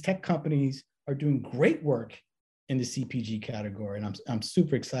lot of these tech companies are doing great work in the CPG category. And I'm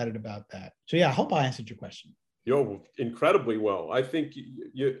super excited about that. So yeah, I hope I answered your question. Yo, incredibly well. I think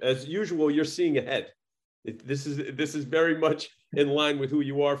you, as usual, you're seeing ahead. This is very much in line with who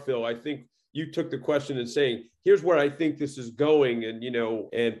you are, Phil. I think you took the question and saying, here's where I think this is going. And,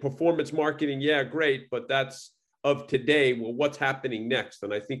 and performance marketing, yeah, great. But that's of today. Well, what's happening next?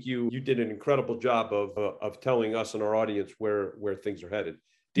 And I think you did an incredible job of telling us and our audience where things are headed.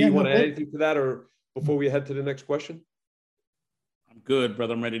 Do you want to add anything to that, or before we head to the next question? I'm good,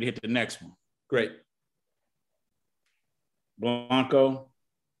 brother. I'm ready to hit the next one. Great. Blanco,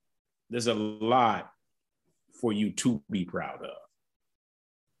 there's a lot for you to be proud of.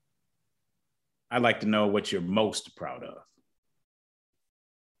 I'd like to know what you're most proud of.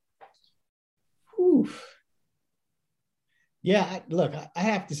 Whew. Yeah, look, I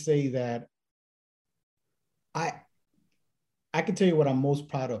have to say that I can tell you what I'm most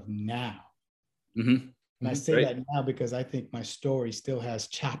proud of now. Mm-hmm. And I say that now because I think my story still has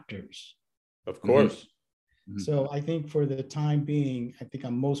chapters. Of course. Mm-hmm. So I think for the time being, I think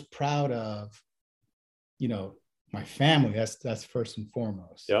I'm most proud of, my family. That's first and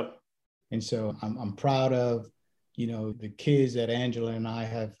foremost. Yep. And so I'm proud of, the kids that Angela and I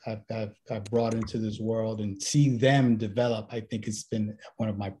have brought into this world, and see them develop. I think it's been one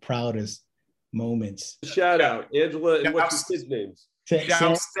of my proudest moments. Shout out, Angela, and what's your kids' names?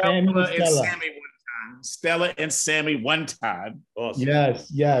 Shout Stella and Sammy one time. Stella and Sammy one time. Awesome.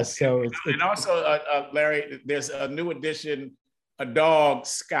 Yes. So and also, Larry, there's a new addition, a dog,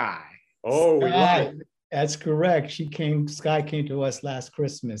 Sky. Oh, we love it. That's correct. Sky came to us last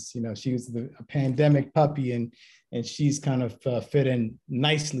Christmas. She was a pandemic puppy, and she's kind of fit in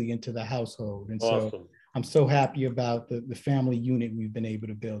nicely into the household. And awesome. So I'm so happy about the family unit we've been able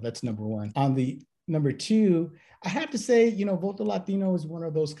to build. That's number one. On the number two, I have to say, Voto Latino is one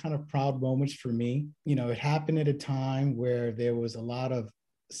of those kind of proud moments for me. It happened at a time where there was a lot of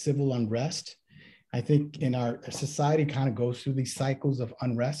civil unrest. I think in our society kind of goes through these cycles of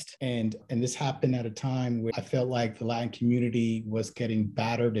unrest. And this happened at a time where I felt like the Latin community was getting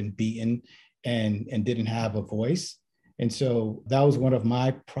battered and beaten and didn't have a voice. And so that was one of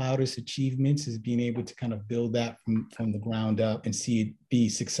my proudest achievements, is being able to kind of build that from the ground up and see it be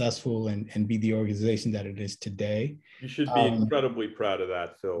successful and be the organization that it is today. You should be incredibly proud of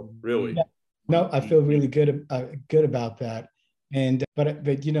that, Phil, really. Yeah. No, I feel really good about that. But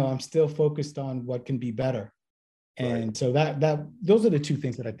I'm still focused on what can be better. And right. So that those are the two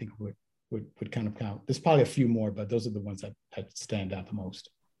things that I think would kind of count. There's probably a few more, but those are the ones that stand out the most.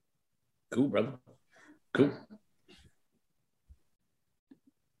 Cool, brother. Cool.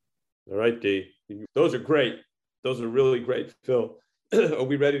 All right, D. Those are great. Those are really great, Phil. Are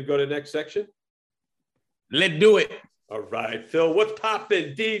we ready to go to the next section? Let's do it. All right, Phil, what's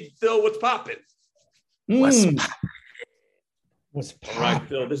popping? D, Phil, what's popping? What's popping? All right,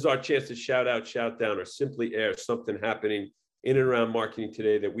 Phil, this is our chance to shout out, shout down, or simply air something happening in and around marketing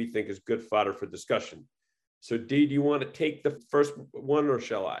today that we think is good fodder for discussion. So, D, do you want to take the first one, or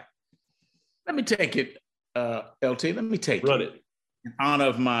shall I? Let me take it, LT. Let me take Run it. In honor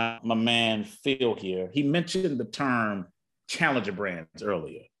of my man, Phil here. He mentioned the term challenger brands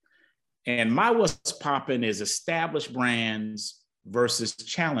earlier. And my what's popping is established brands versus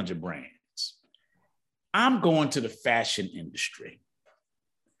challenger brands. I'm going to the fashion industry.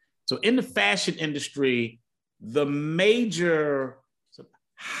 So in the fashion industry, the major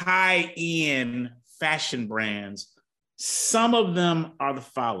high-end fashion brands, some of them are the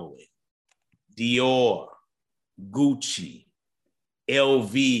following: Dior, Gucci,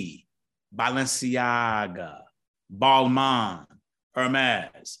 LV, Balenciaga, Balmain,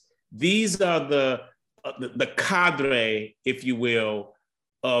 Hermes. These are the cadre, if you will,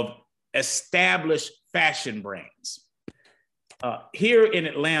 of established fashion brands. Here in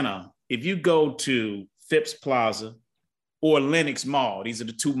Atlanta, if you go to Phipps Plaza or Lenox Mall, these are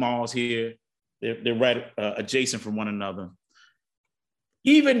the two malls here. They're right adjacent from one another.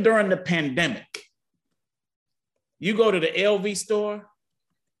 Even during the pandemic, you go to the LV store,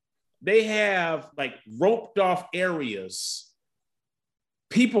 they have like roped off areas,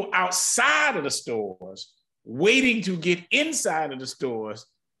 people outside of the stores waiting to get inside of the stores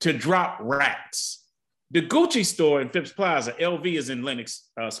to drop racks. The Gucci store in Phipps Plaza, LV is in Lenox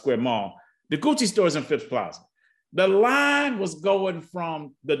Square Mall. The Gucci store is in Phipps Plaza. The line was going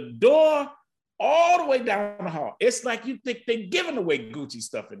from the door all the way down the hall. It's like you think they're giving away Gucci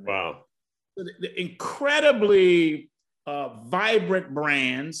stuff in there. Wow. The incredibly vibrant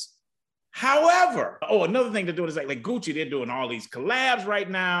brands. However, another thing to do is like Gucci, they're doing all these collabs right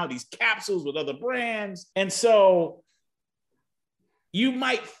now, these capsules with other brands. And so you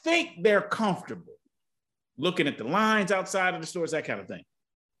might think they're comfortable looking at the lines outside of the stores, that kind of thing.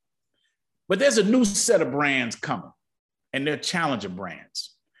 But there's a new set of brands coming, and they're challenger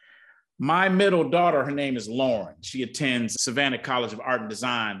brands. My middle daughter, her name is Lauren. She attends Savannah College of Art and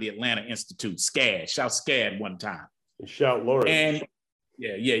Design, the Atlanta Institute, SCAD. Shout SCAD one time. And shout Lauren. And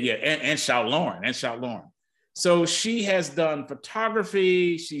and shout Lauren. So she has done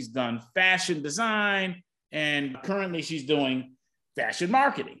photography, she's done fashion design, and currently she's doing fashion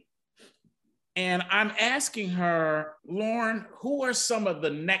marketing. And I'm asking her, Lauren, who are some of the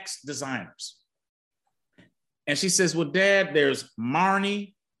next designers? And she says, well, Dad, there's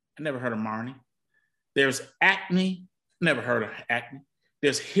Marni. I never heard of Marni. There's Acne. Never heard of Acne.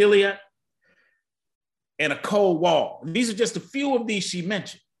 There's Hilliard and a Cold Wall. These are just a few of these she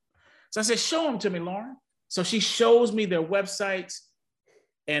mentioned. So I said, show them to me, Lauren. So she shows me their websites,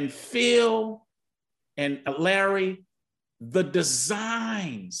 and Phil and Larry, the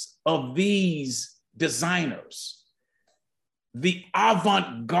designs of these designers, the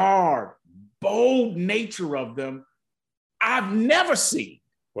avant-garde, bold nature of them, I've never seen.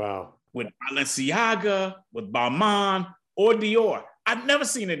 Wow. With Balenciaga, with Balmain, or Dior. I've never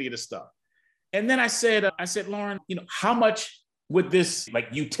seen any of this stuff. And then I said, Lauren, how much would this like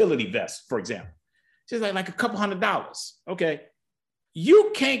utility vest, for example? She's like a couple $100. Okay.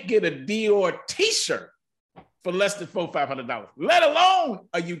 You can't get a Dior t-shirt for less than $400-500, let alone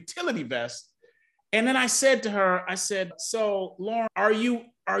a utility vest. And then I said to her, so Lauren, are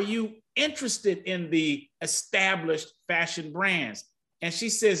you interested in the established fashion brands? And she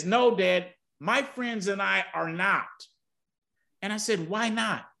says, no, Dad, my friends and I are not. And I said, why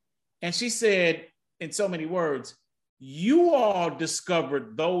not? And she said, in so many words, you all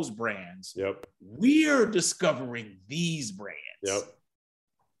discovered those brands. Yep. We're discovering these brands. Yep.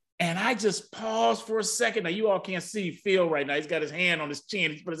 And I just paused for a second. Now, you all can't see Phil right now. He's got his hand on his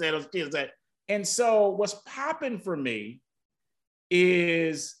chin. He's put his hand on his chin. And so what's popping for me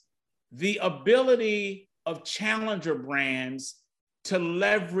is the ability of challenger brands to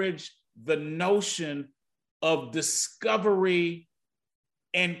leverage the notion of discovery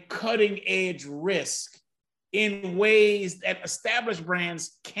and cutting edge risk in ways that established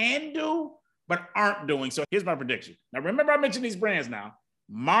brands can do, but aren't doing. So here's my prediction. Now, remember I mentioned these brands now.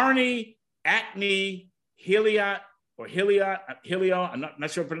 Marni, Acne, Hilliard, I'm not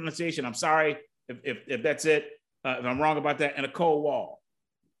sure of pronunciation. I'm sorry if that's it, if I'm wrong about that, and a Cold Wall.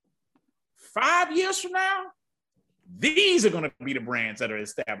 5 years from now, these are going to be the brands that are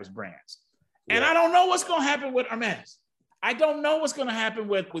established brands. And I don't know what's going to happen with Hermes. I don't know what's going to happen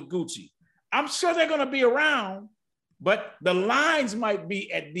with Gucci. I'm sure they're going to be around, but the lines might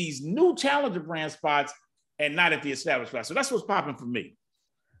be at these new challenger brand spots and not at the established spots. So that's what's popping for me.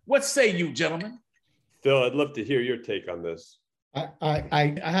 What say you, gentlemen? Phil, I'd love to hear your take on this.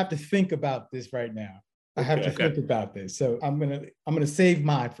 I have to think about this right now. I have to think about this. So I'm gonna save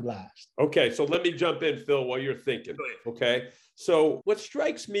mine for last. Okay, so let me jump in, Phil, while you're thinking. Okay. So what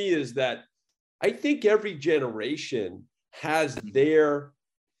strikes me is that I think every generation has their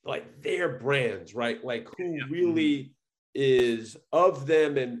brands, right? Like who really is of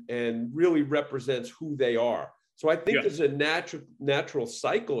them and really represents who they are. So I think there's a natural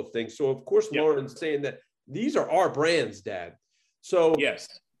cycle of things. So of course, Lauren's saying that these are our brands, Dad. So yes.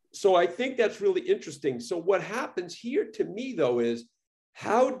 So I think that's really interesting. So what happens here to me, though, is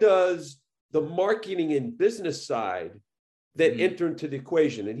how does the marketing and business side then enter into the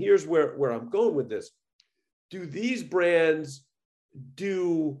equation? And here's where I'm going with this. Do these brands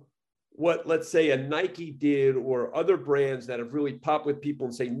do what, let's say, a Nike did or other brands that have really popped with people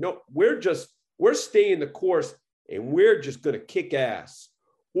and say, no, we're staying the course and we're just going to kick ass?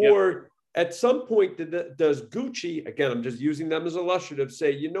 Or at some point, does Gucci, again, I'm just using them as illustrative,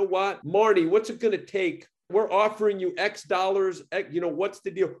 say, you know what, Marni, what's it going to take? We're offering you X dollars, what's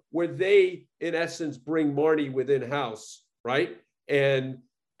the deal? Where they, in essence, bring Marni within house, right? And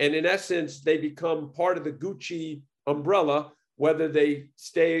in essence, they become part of the Gucci umbrella, whether they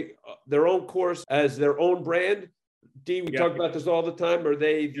stay their own course as their own brand. D, we talk about this all the time. Are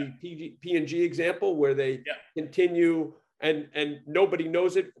they the P&G example where they continue and nobody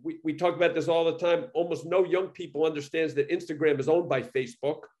knows it? We talk about this all the time. Almost no young people understands that Instagram is owned by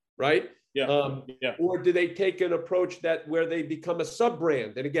Facebook, right? Yeah. Or do they take an approach that where they become a sub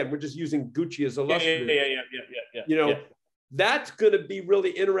brand? And again, we're just using Gucci as illustrative. Yeah. That's going to be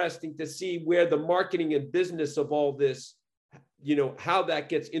really interesting to see where the marketing and business of all this, how that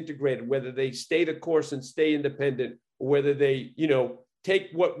gets integrated, whether they stay the course and stay independent, or whether they, take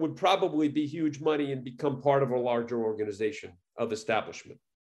what would probably be huge money and become part of a larger organization of establishment.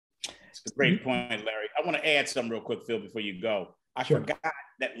 It's a great point, Larry. I want to add something real quick, Phil, before you go. I forgot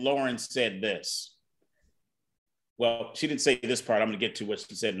that Lauren said this. Well, she didn't say this part. I'm going to get to what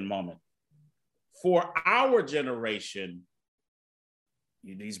she said in a moment. For our generation,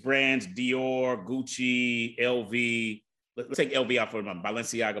 these brands, Dior, Gucci, LV, let's take LV out for a moment,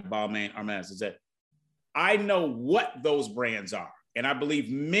 Balenciaga, Balmain, Hermes, is that I know what those brands are. And I believe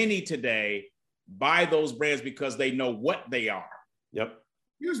many today buy those brands because they know what they are. Yep.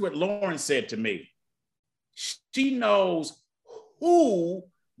 Here's what Lauren said to me. She knows who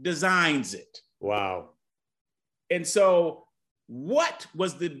designs it. Wow. And so what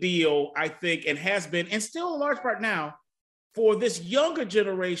was the deal, I think, and has been, and still in large part now, for this younger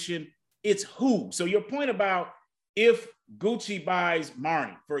generation, it's who. So your point about if Gucci buys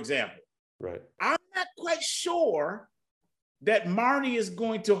Marni, for example, right? I'm not quite sure that Marni is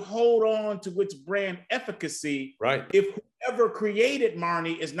going to hold on to its brand efficacy, right? If whoever created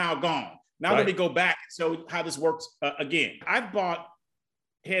Marni is now gone. Now let me go back and show how this works again. I've bought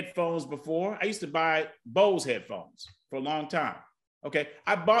headphones before. I used to buy Bose headphones for a long time. Okay,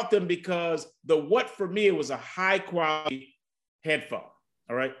 I bought them because what for me, it was a high quality headphone.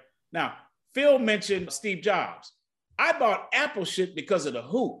 All right. Now, Phil mentioned Steve Jobs. I bought Apple shit because of the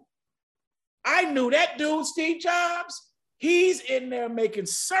who. I knew that dude, Steve Jobs. He's in there making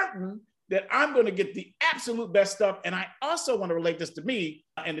certain that I'm going to get the absolute best stuff. And I also want to relate this to me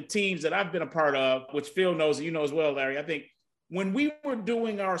and the teams that I've been a part of, which Phil knows, and you know as well, Larry. I think when we were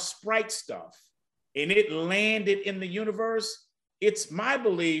doing our Sprite stuff and it landed in the universe, it's my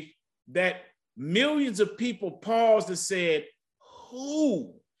belief that millions of people paused and said,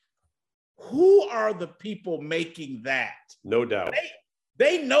 who are the people making that? No doubt.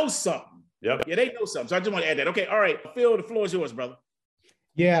 They know something. Yep. Yeah, they know something. So I just want to add that. Okay, all right. Phil, the floor is yours, brother.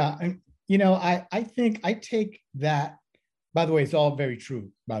 Yeah, and I think I take that. By the way, it's all very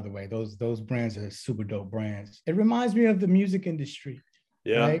true. By the way, those brands are super dope brands. It reminds me of the music industry.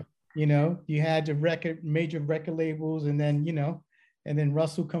 Yeah. Right? You had the major record labels, and then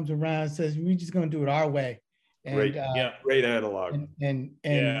Russell comes around and says, "We're just going to do it our way." And, great analog. And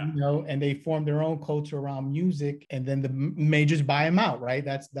they form their own culture around music, and then the majors buy them out, right?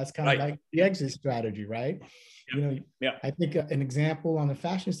 That's kind of like the exit strategy, right? I think an example on the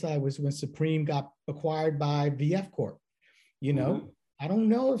fashion side was when Supreme got acquired by VF Corp. I don't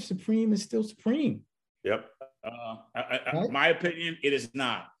know if Supreme is still Supreme. Yep. My opinion, it is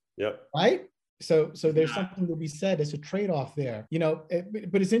not. Yep. Right. So there's something to be said. There's a trade-off there,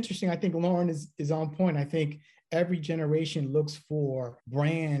 but it's interesting. I think Lauren is on point. I think every generation looks for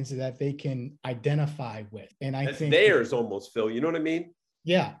brands that they can identify with. And I think theirs almost, Phil, you know what I mean?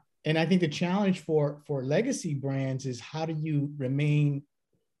 Yeah. And I think the challenge for legacy brands is how do you remain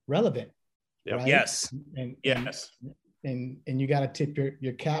relevant? Yep. Right? Yes. And And you got to tip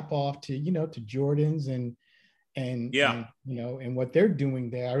your cap off to, to Jordans and what they're doing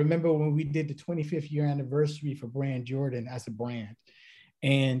there. I remember when we did the 25th year anniversary for Brand Jordan as a brand,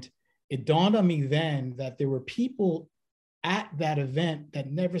 and it dawned on me then that there were people at that event that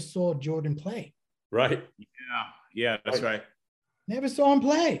never saw Jordan play. Right. Yeah, that's right. Never saw him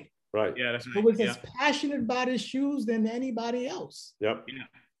play. Right. Yeah, that's right. He was as passionate about his shoes than anybody else. Yep. Yeah.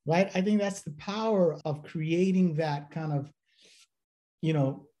 Right. I think that's the power of creating that kind of,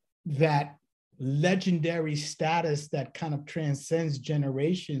 that legendary status that kind of transcends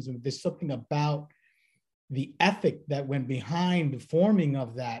generations. And there's something about the ethic that went behind the forming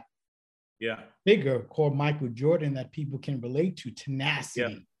of that figure called Michael Jordan that people can relate to.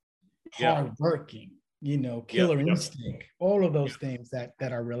 Tenacity, hardworking, killer instinct, all of those things that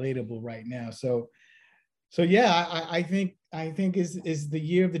are relatable right now. So I think is the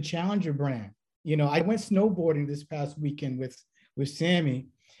year of the challenger brand. I went snowboarding this past weekend with Sammy,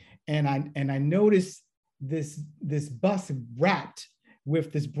 and I noticed this bus wrapped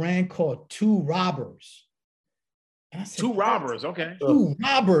with this brand called Two Robbers. And I said, Two Robbers, okay. Two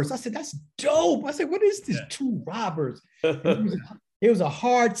Robbers. I said, that's dope. I said, what is this Two Robbers? It was a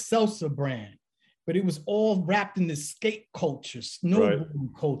hard salsa brand, but it was all wrapped in the skate culture,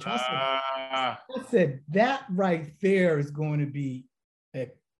 snowboarding culture. I said, that right there is going to be a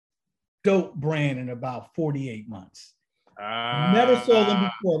dope brand in about 48 months. Never saw them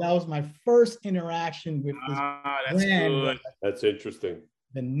before. That was my first interaction with this brand. Good. That's interesting.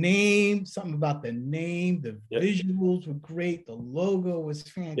 The name, something about the name, the visuals were great. The logo was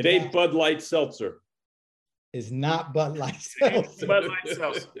fantastic. It ain't Bud Light Seltzer. It's not Bud Light Seltzer. Bud Light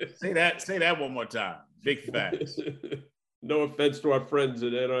Seltzer. Say that one more time. Big facts. No offense to our friends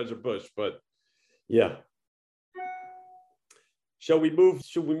at Anheuser-Busch, but yeah. Should we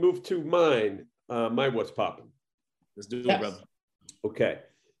move to mine? My what's popping? Let's do it, brother. Okay.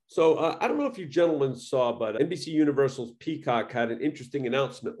 So I don't know if you gentlemen saw, but NBC Universal's Peacock had an interesting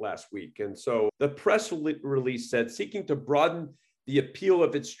announcement last week. And so the press release said, seeking to broaden the appeal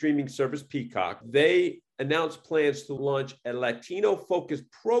of its streaming service, Peacock, they announced plans to launch a Latino-focused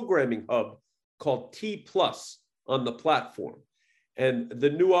programming hub called T+ on the platform. And the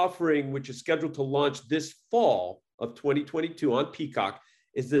new offering, which is scheduled to launch this fall of 2022 on Peacock,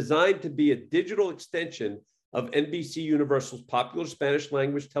 is designed to be a digital extension of NBC Universal's popular Spanish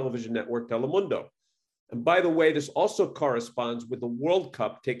language television network, Telemundo. And by the way, this also corresponds with the World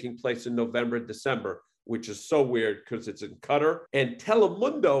Cup taking place in November and December, which is so weird because it's in Qatar. And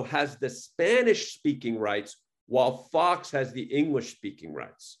Telemundo has the Spanish-speaking rights, while Fox has the English-speaking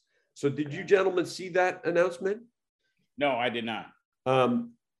rights. So did you gentlemen see that announcement? No, I did not.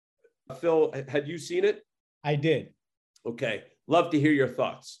 Phil, had you seen it? I did. Okay. Love to hear your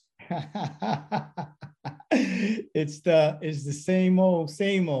thoughts. It's the same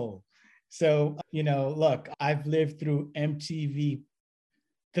old. So, look, I've lived through MTV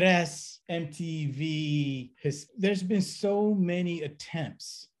Tres, MTV. There's been so many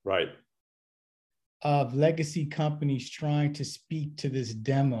attempts, right, of legacy companies trying to speak to this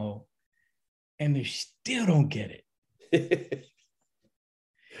demo, and they still don't get it.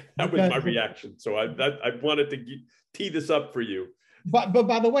 That was my reaction. So I wanted to tee this up for you. But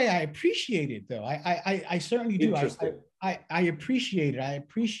by the way, I appreciate it, though. I certainly do. I appreciate it. I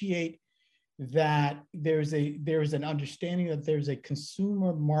appreciate that there's an understanding that there's a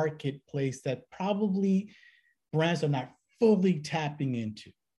consumer marketplace that probably brands are not fully tapping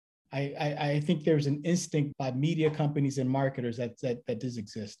into. I think there's an instinct by media companies and marketers that does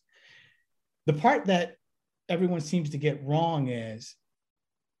exist. The part that everyone seems to get wrong is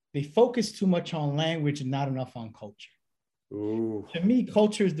they focus too much on language and not enough on culture. Ooh. To me,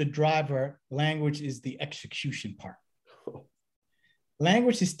 culture is the driver. Language is the execution part.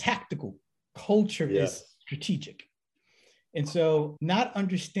 Language is tactical. Culture is strategic. And so not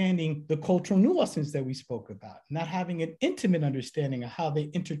understanding the cultural nuances that we spoke about, not having an intimate understanding of how they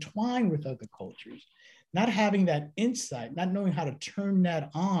intertwine with other cultures, not having that insight, not knowing how to turn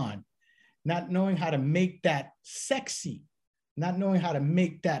that on, not knowing how to make that sexy, not knowing how to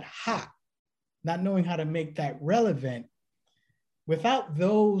make that hot, not knowing how to make that relevant. Without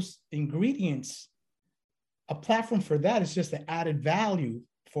those ingredients, a platform for that is just an added value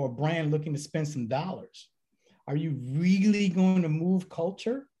for a brand looking to spend some dollars. Are you really going to move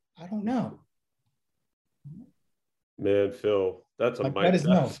culture? I don't know. Man, Phil, that's a mic.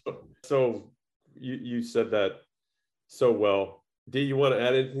 No. So you said that so well. Do you want to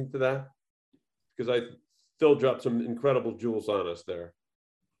add anything to that? Because Phil dropped some incredible jewels on us there.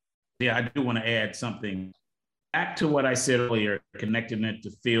 Yeah, I do want to add something. Back to what I said earlier, connecting it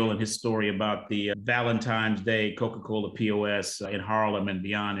to Phil and his story about the Valentine's Day Coca-Cola POS in Harlem and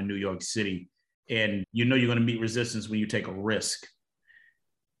beyond in New York City. And you're going to meet resistance when you take a risk.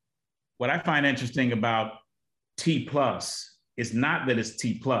 What I find interesting about T+ is not that it's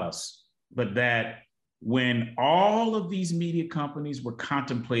T+, but that when all of these media companies were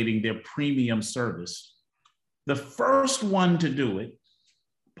contemplating their premium service, the first one to do it,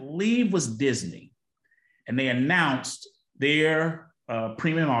 I believe, was Disney. And they announced their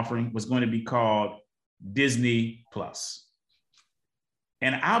premium offering was going to be called Disney+.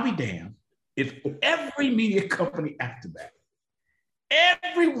 And I'll be damned if every media company after that,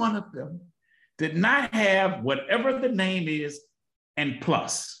 every one of them did not have whatever the name is and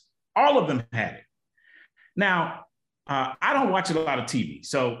plus. All of them had it. Now, I don't watch a lot of TV,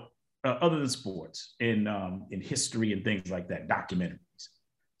 so other than sports, in history and things like that, documentaries.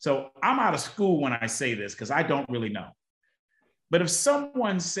 So I'm out of school when I say this because I don't really know. But if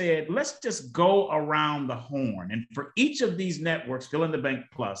someone said, let's just go around the horn, and for each of these networks, fill in the blank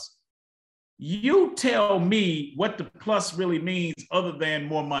plus, you tell me what the plus really means other than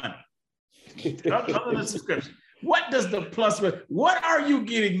more money, other than subscription. What does the plus, what are you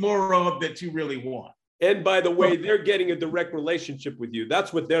getting more of that you really want? And by the way, they're getting a direct relationship with you.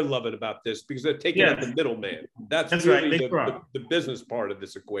 That's what they're loving about this, because they're taking out the middleman. That's really right. the business part of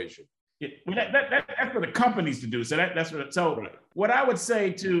this equation. Yeah, that's for the companies to do. So that's what. So right. What I would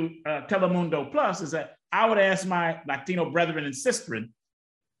say to Telemundo Plus is that I would ask my Latino brethren and sistren,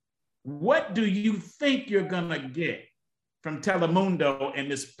 what do you think you're gonna get from Telemundo and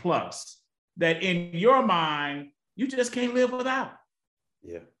this plus that in your mind, you just can't live without?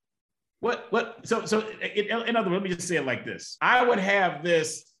 Yeah. So in other words, let me just say it like this. I would have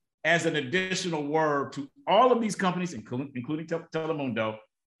this as an additional word to all of these companies, including Telemundo,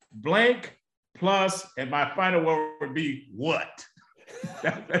 blank plus, and my final word would be what?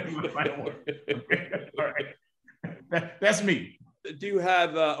 That's my final word. Okay. All right. That's me. Do you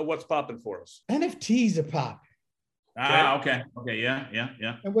have a what's popping for us? NFTs are popping. Okay.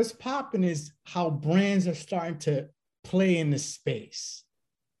 Yeah. And what's popping is how brands are starting to play in the space.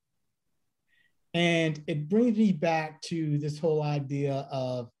 And it brings me back to this whole idea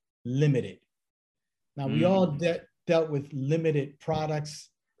of limited. Now, we all dealt with limited products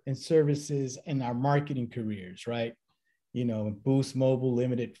and services in our marketing careers, right? You know, Boost Mobile,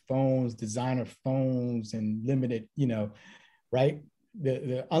 limited phones, designer phones, and limited, you know, right?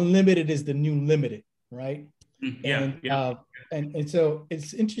 The unlimited is the new limited, right? Yeah. And so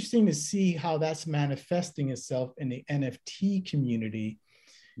it's interesting to see how that's manifesting itself in the NFT community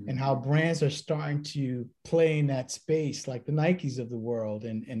and how brands are starting to play in that space, like the Nikes of the world,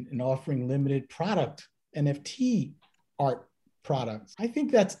 and offering limited product NFT art products. I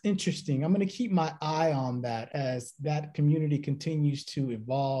think that's interesting. I'm going to keep my eye on that as that community continues to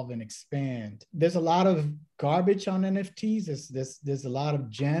evolve and expand. There's a lot of garbage on NFTs. There's a lot of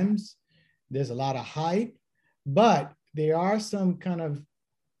gems. There's a lot of hype, but there are some kind of,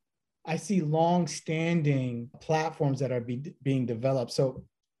 I see long-standing platforms that are being developed. So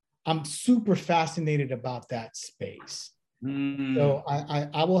I'm super fascinated about that space. So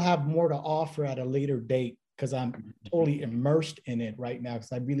I will have more to offer at a later date because I'm totally immersed in it right now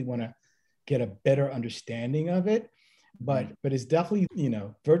because I really want to get a better understanding of it. But it's definitely, you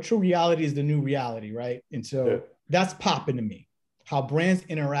know, virtual reality is the new reality, right? And so that's popping to me. How brands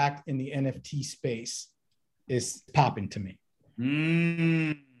interact in the NFT space is popping to me.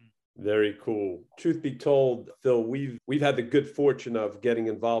 Very cool. Truth be told, Phil, we've had the good fortune of getting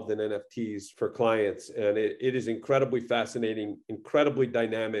involved in NFTs for clients, and it is incredibly fascinating, incredibly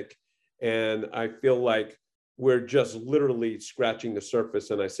dynamic, and I feel like we're just literally scratching the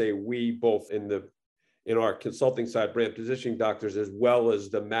surface. And I say we both in our consulting side, brand positioning doctors, as well as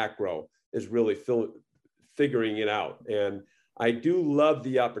the macro, is really figuring it out. And I do love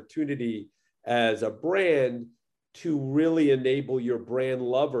the opportunity as a brand to really enable your brand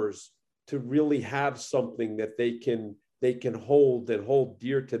lovers to really have something that they can hold and hold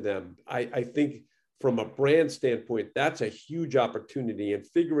dear to them. I think from a brand standpoint, that's a huge opportunity, and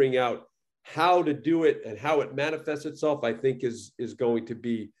figuring out how to do it and how it manifests itself, I think is going to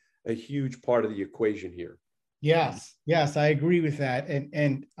be a huge part of the equation here. Yes, I agree with that.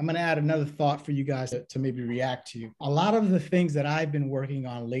 And I'm going to add another thought for you guys to maybe react to. A lot of the things that I've been working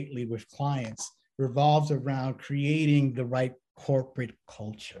on lately with clients revolves around creating the right corporate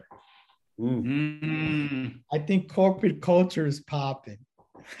culture. I think corporate culture is popping.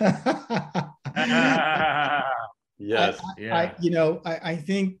 Yes. I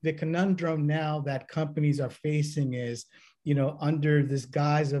think the conundrum now that companies are facing is, you know, under this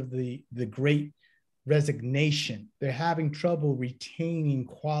guise of the great resignation, they're having trouble retaining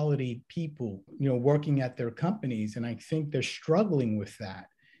quality people, you know, working at their companies. And I think they're struggling with that.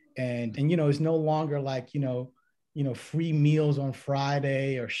 And you know, it's no longer like, you know, free meals on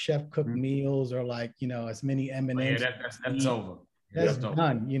Friday or chef cooked meals or like, you know, as many M&Ms. Yeah, that's over. That's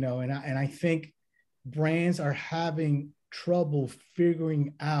done, you know, and I think brands are having trouble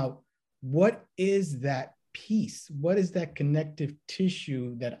figuring out what is that piece, what is that connective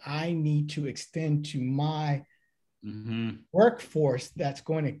tissue that I need to extend to my workforce that's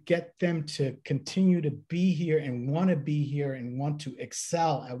going to get them to continue to be here and want to be here and want to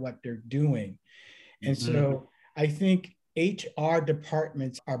excel at what they're doing. And so I think HR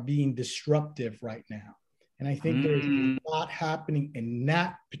departments are being disruptive right now. And I think there's a lot happening in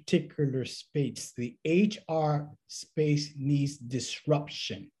that particular space. The HR space needs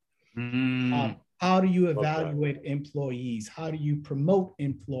disruption. How do you evaluate employees? How do you promote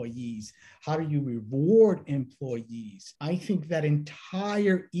employees? How do you reward employees? I think that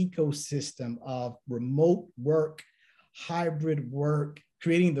entire ecosystem of remote work, hybrid work,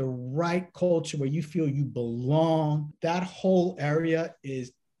 creating the right culture where you feel you belong, that whole area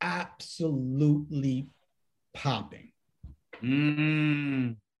is absolutely popping.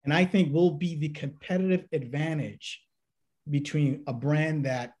 And I think will be the competitive advantage between a brand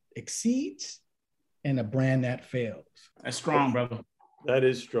that exceeds and a brand that fails. That's strong, brother. That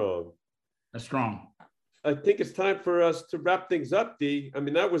is strong. That's strong. I think it's time for us to wrap things up, D. I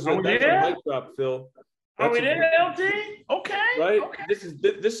mean, that was a mic drop, Phil. Oh, it is LT? Okay. Right? Okay.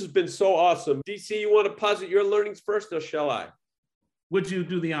 This has been so awesome. DC, you want to posit your learnings first, or shall I? Would you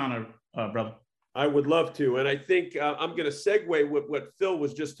do the honor, brother? I would love to. And I think I'm going to segue with what Phil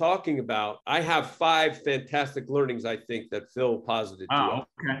was just talking about. I have 5 fantastic learnings, I think, that Phil posited to us.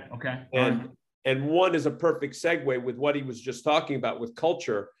 Okay. And one is a perfect segue with what he was just talking about with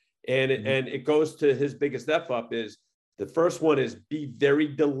culture. And it goes to his biggest F up is the first one is be very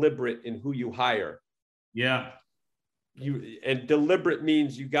deliberate in who you hire. Yeah. And deliberate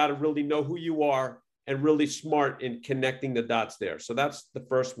means you got to really know who you are and really smart in connecting the dots there. So that's the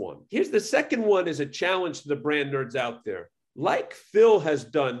first one. Here's the second one is a challenge to the brand nerds out there. Like Phil has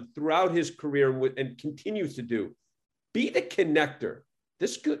done throughout his career and continues to do, be the connector.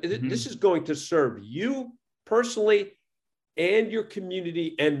 This is going to serve you personally and your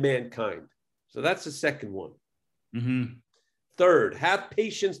community and mankind. So that's the second one. Mm-hmm. Third, have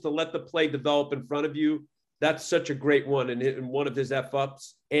patience to let the play develop in front of you. That's such a great one in one of his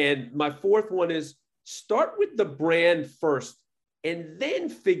F-ups. And my fourth one is start with the brand first and then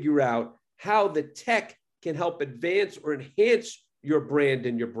figure out how the tech can help advance or enhance your brand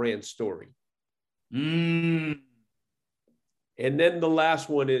and your brand story. Mm. And then the last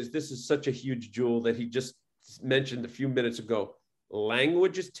one is, this is such a huge jewel that he just mentioned a few minutes ago.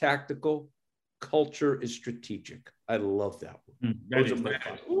 Language is tactical. Culture is strategic. I love that one. Those are my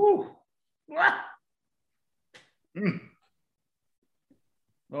five. Ooh. Mm.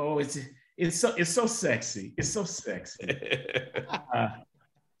 Oh, it's so sexy. It's so sexy. Is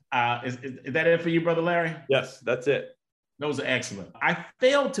that it for you, Brother Larry? Yes, that's it. Those are excellent. I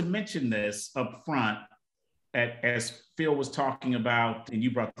failed to mention this up front as Phil was talking about, and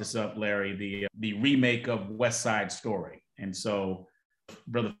you brought this up, Larry, the remake of West Side Story. And so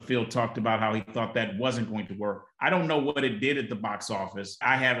Brother Phil talked about how he thought that wasn't going to work. I don't know what it did at the box office.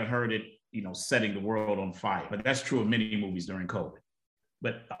 I haven't heard it, setting the world on fire, but that's true of many movies during COVID.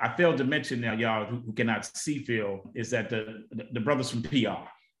 But I failed to mention now, y'all who cannot see Phil, is that the brother's from PR.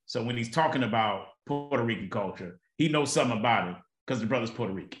 So when he's talking about Puerto Rican culture, he knows something about it because the brother's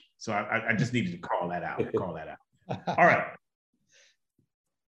Puerto Rican. So I just needed to call that out. All right.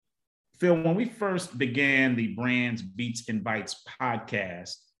 Phil, when we first began the Brands, Beats, and Bites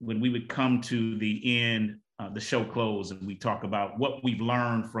podcast, when we would come to the end, the show close, and we talk about what we've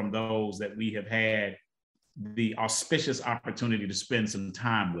learned from those that we have had the auspicious opportunity to spend some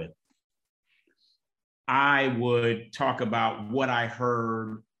time with, I would talk about what I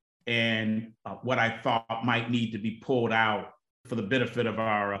heard and what I thought might need to be pulled out for the benefit of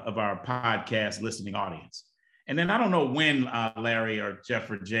our podcast listening audience. And then I don't know when Larry or Jeff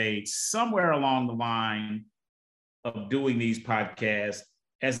or Jade, somewhere along the line of doing these podcasts,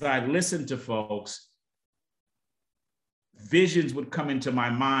 as I listened to folks, visions would come into my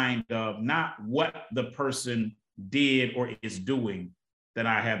mind of not what the person did or is doing that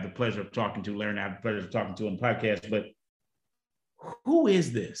I have the pleasure of talking to, Larry and I have the pleasure of talking to on the podcast, but who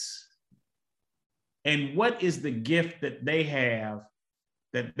is this? And what is the gift that they have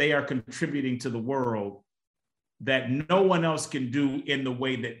that they are contributing to the world that no one else can do in the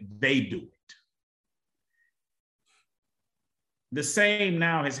way that they do it? The same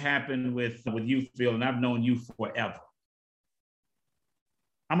now has happened with you, Phil, and I've known you forever.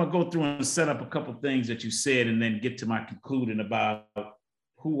 I'm gonna go through and set up a couple of things that you said and then get to my concluding about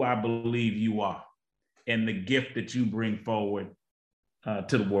who I believe you are and the gift that you bring forward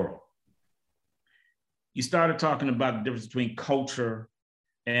to the world. You started talking about the difference between culture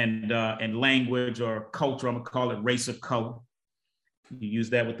and language, or culture, I'm gonna call it race or color. You use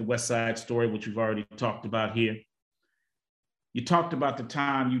that with the West Side Story, which you've already talked about here. You talked about the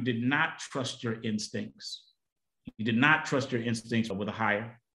time you did not trust your instincts. You did not trust your instincts with a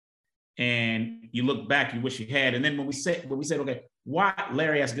hire. And you look back, you wish you had. And then when we said, okay, why,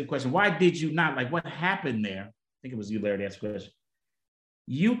 Larry asked a good question. Why did you not, like what happened there? I think it was you, Larry, that asked the question.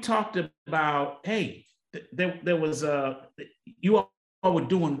 You talked about, hey, there was you all were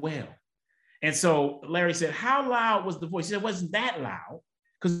doing well. And so Larry said, how loud was the voice? He said, it wasn't that loud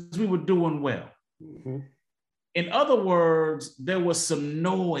because we were doing well. Mm-hmm. In other words, there was some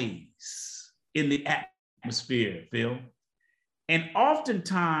noise in the atmosphere, Phil. And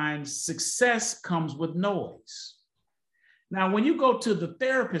oftentimes success comes with noise. Now, when you go to the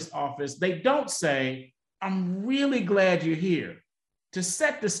therapist's office, they don't say, I'm really glad you're here, to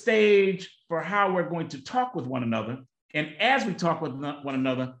set the stage for how we're going to talk with one another. And as we talk with one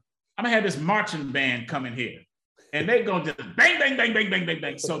another, I'm gonna have this marching band come in here and they're gonna just bang, bang, bang, bang, bang, bang,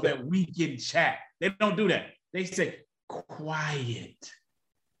 bang, so that we can chat. They don't do that. They say, quiet.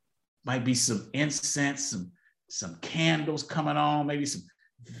 Might be some incense, some candles coming on, maybe some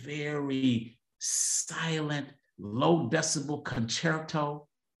very silent, low decibel concerto.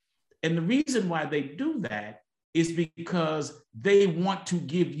 And the reason why they do that is because they want to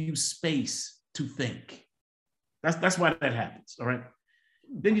give you space to think. That's why that happens, all right?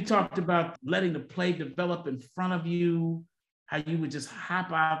 Then you talked about letting the play develop in front of you, how you would just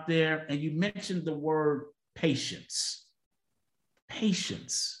hop out there, and you mentioned the word patience.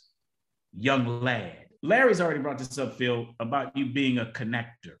 Patience, young lad. Larry's already brought this up, Phil, about you being a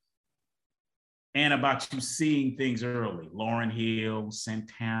connector and about you seeing things early. Lauryn Hill,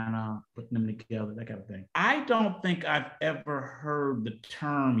 Santana, putting them together, that kind of thing. I don't think I've ever heard the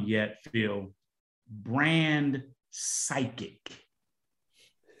term yet, Phil, brand psychic.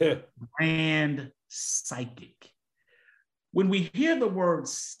 Brand psychic. When we hear the word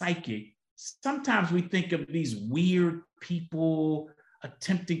psychic, sometimes we think of these weird people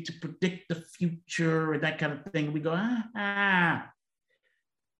attempting to predict the future and that kind of thing. We go,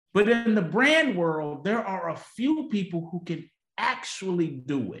 But in the brand world, there are a few people who can actually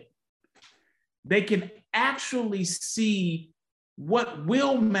do it. They can actually see what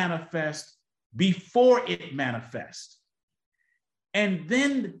will manifest before it manifests. And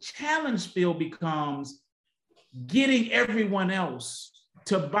then the challenge, Phil, becomes getting everyone else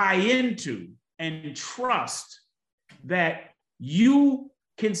to buy into and trust that you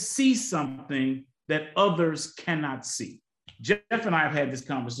can see something that others cannot see. Jeff and I have had this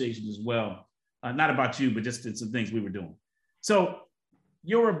conversation as well, not about you, but just in some things we were doing. So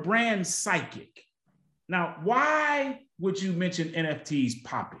you're a brand psychic. Now, why would you mention NFTs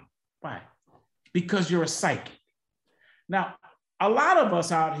popping? Why? Because you're a psychic. Now, a lot of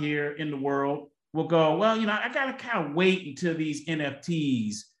us out here in the world will go, well, I got to kind of wait until these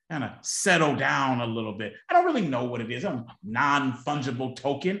NFTs kind of settle down a little bit. I don't really know what it is. I'm a non-fungible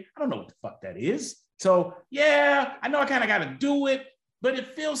token. I don't know what the fuck that is. So yeah, I know I kind of got to do it, but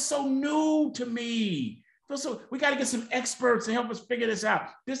it feels so new to me. We got to get some experts to help us figure this out.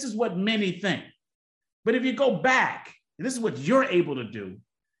 This is what many think. But if you go back, and this is what you're able to do,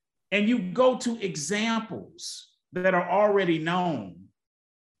 and you go to examples that are already known,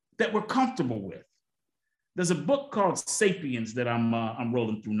 that we're comfortable with. There's a book called Sapiens that I'm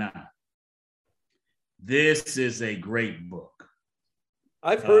rolling through now. This is a great book.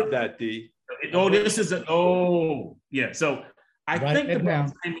 I've heard that, D. Yeah. So I think the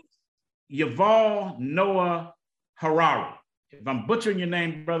book's name is Yuval Noah Harari. If I'm butchering your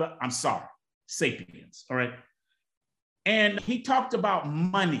name, brother, I'm sorry. Sapiens, all right? And he talked about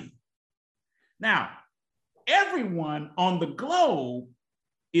money. Now, everyone on the globe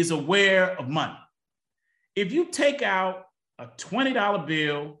is aware of money. If you take out a $20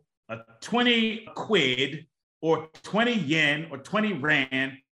 bill, a 20 quid, or 20 yen, or 20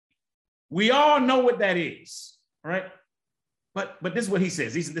 rand, we all know what that is, right? But this is what he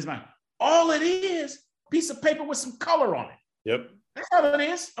says. He said, this man, all it is, a piece of paper with some color on it. Yep. That's all it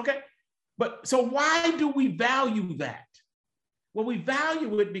is, okay? But so why do we value that? Well, we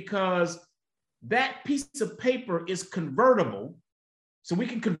value it because that piece of paper is convertible. So we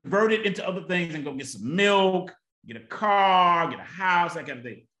can convert it into other things and go get some milk, get a car, get a house, that kind of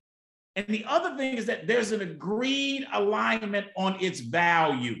thing. And the other thing is that there's an agreed alignment on its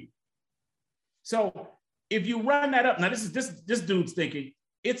value. So if you run that up, now this dude's thinking,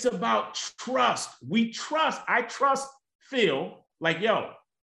 it's about trust. I trust Phil, like, yo,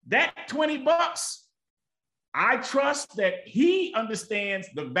 that $20, I trust that he understands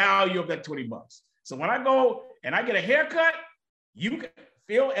the value of that $20. So when I go and I get a haircut,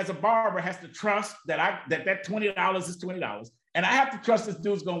 Phil as a barber has to trust that that $20 is $20. And I have to trust this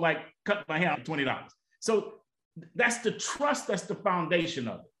dude's gonna like cut my hair for $20. So that's the trust, that's the foundation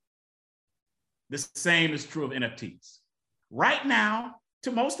of it. The same is true of NFTs. Right now,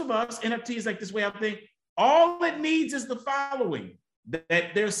 to most of us, NFTs like this way I think, all it needs is the following,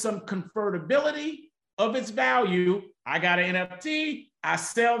 that there's some convertibility of its value. I got an NFT, I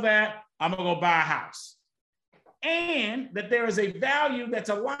sell that, I'm gonna go buy a house. And that there is a value that's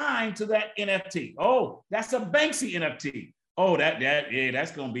aligned to that NFT. Oh, that's a Banksy NFT. Oh,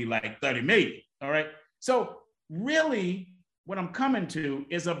 that's gonna be like 30 million, all right? So really, what I'm coming to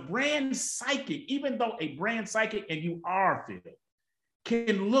is a brand psychic, even though a brand psychic, and you are, Phil,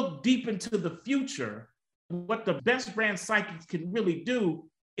 can look deep into the future. What the best brand psychics can really do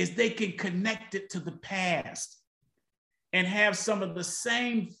is they can connect it to the past and have some of the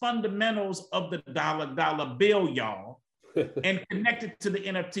same fundamentals of the dollar bill, y'all, and connect it to the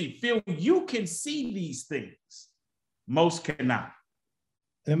NFT. Phil, you can see these things. Most cannot.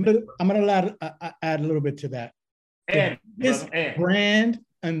 I'm gonna add a little bit to that. This brand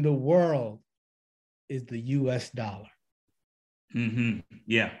in the world is the US dollar. Mm-hmm.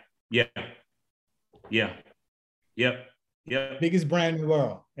 Yeah. Yeah. Yep. Biggest brand in the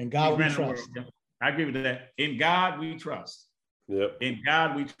world. And God we trust. Yep. I agree with that. In God we trust. Yep. In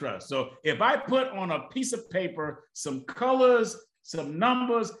God we trust. So if I put on a piece of paper some colors, some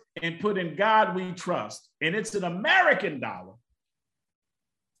numbers, and put in God we trust, and it's an American dollar,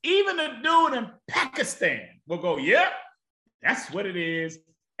 even a dude in Pakistan will go, yep, that's what it is,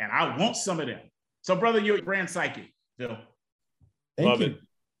 and I want some of them. So, brother, you're brand psychic, Phil. Thank you.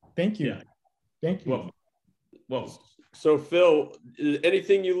 Thank you. Yeah. Thank you. Well. So, Phil,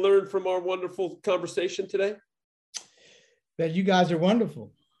 anything you learned from our wonderful conversation today? That you guys are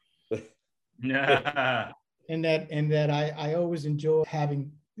wonderful. Yeah. And that I always enjoy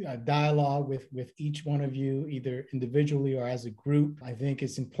having dialogue with each one of you, either individually or as a group. I think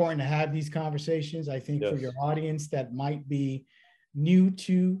it's important to have these conversations. I think for your audience that might be new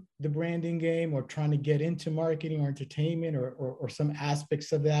to the branding game or trying to get into marketing or entertainment or some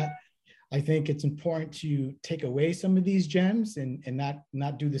aspects of that, I think it's important to take away some of these gems and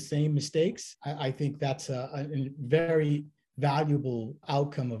not do the same mistakes. I think that's a very valuable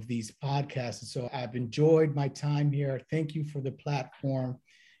outcome of these podcasts. And so I've enjoyed my time here. Thank you for the platform.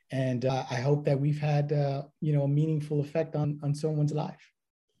 And I hope that we've had a meaningful effect on someone's life.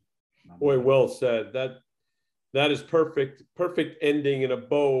 Boy, well said. That is perfect ending and a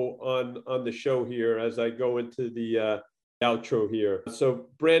bow on the show here as I go into the outro here. So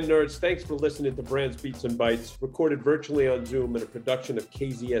brand nerds, thanks for listening to Brands, Beats and Bites, recorded virtually on Zoom and a production of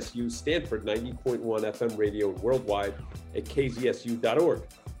KZSU Stanford 90.1 FM radio worldwide at kzsu.org.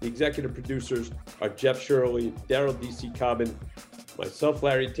 The executive producers are Jeff Shirley, Daryl DC Cobbin, myself,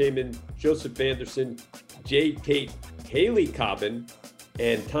 Larry Taman, Joseph Anderson, Jade Tate, Haley Cobbin,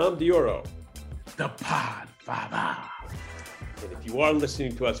 and Tom Dioro. The Pod Father. And if you are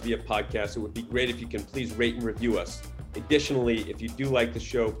listening to us via podcast, it would be great if you can please rate and review us. Additionally, if you do like the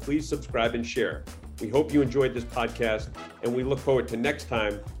show, please subscribe and share. We hope you enjoyed this podcast, and we look forward to next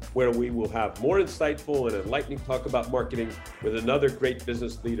time where we will have more insightful and enlightening talk about marketing with another great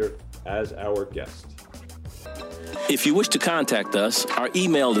business leader as our guest. If you wish to contact us, our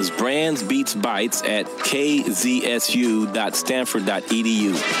email is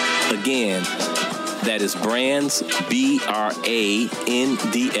brandsbeatsbites@kzsu.stanford.edu. Again, that is brands, BRANDS,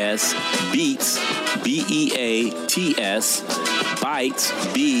 beats, BEATS, bites,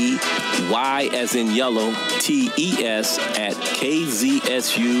 BY as in yellow, TES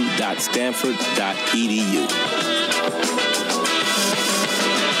 @kzsu.stanford.edu.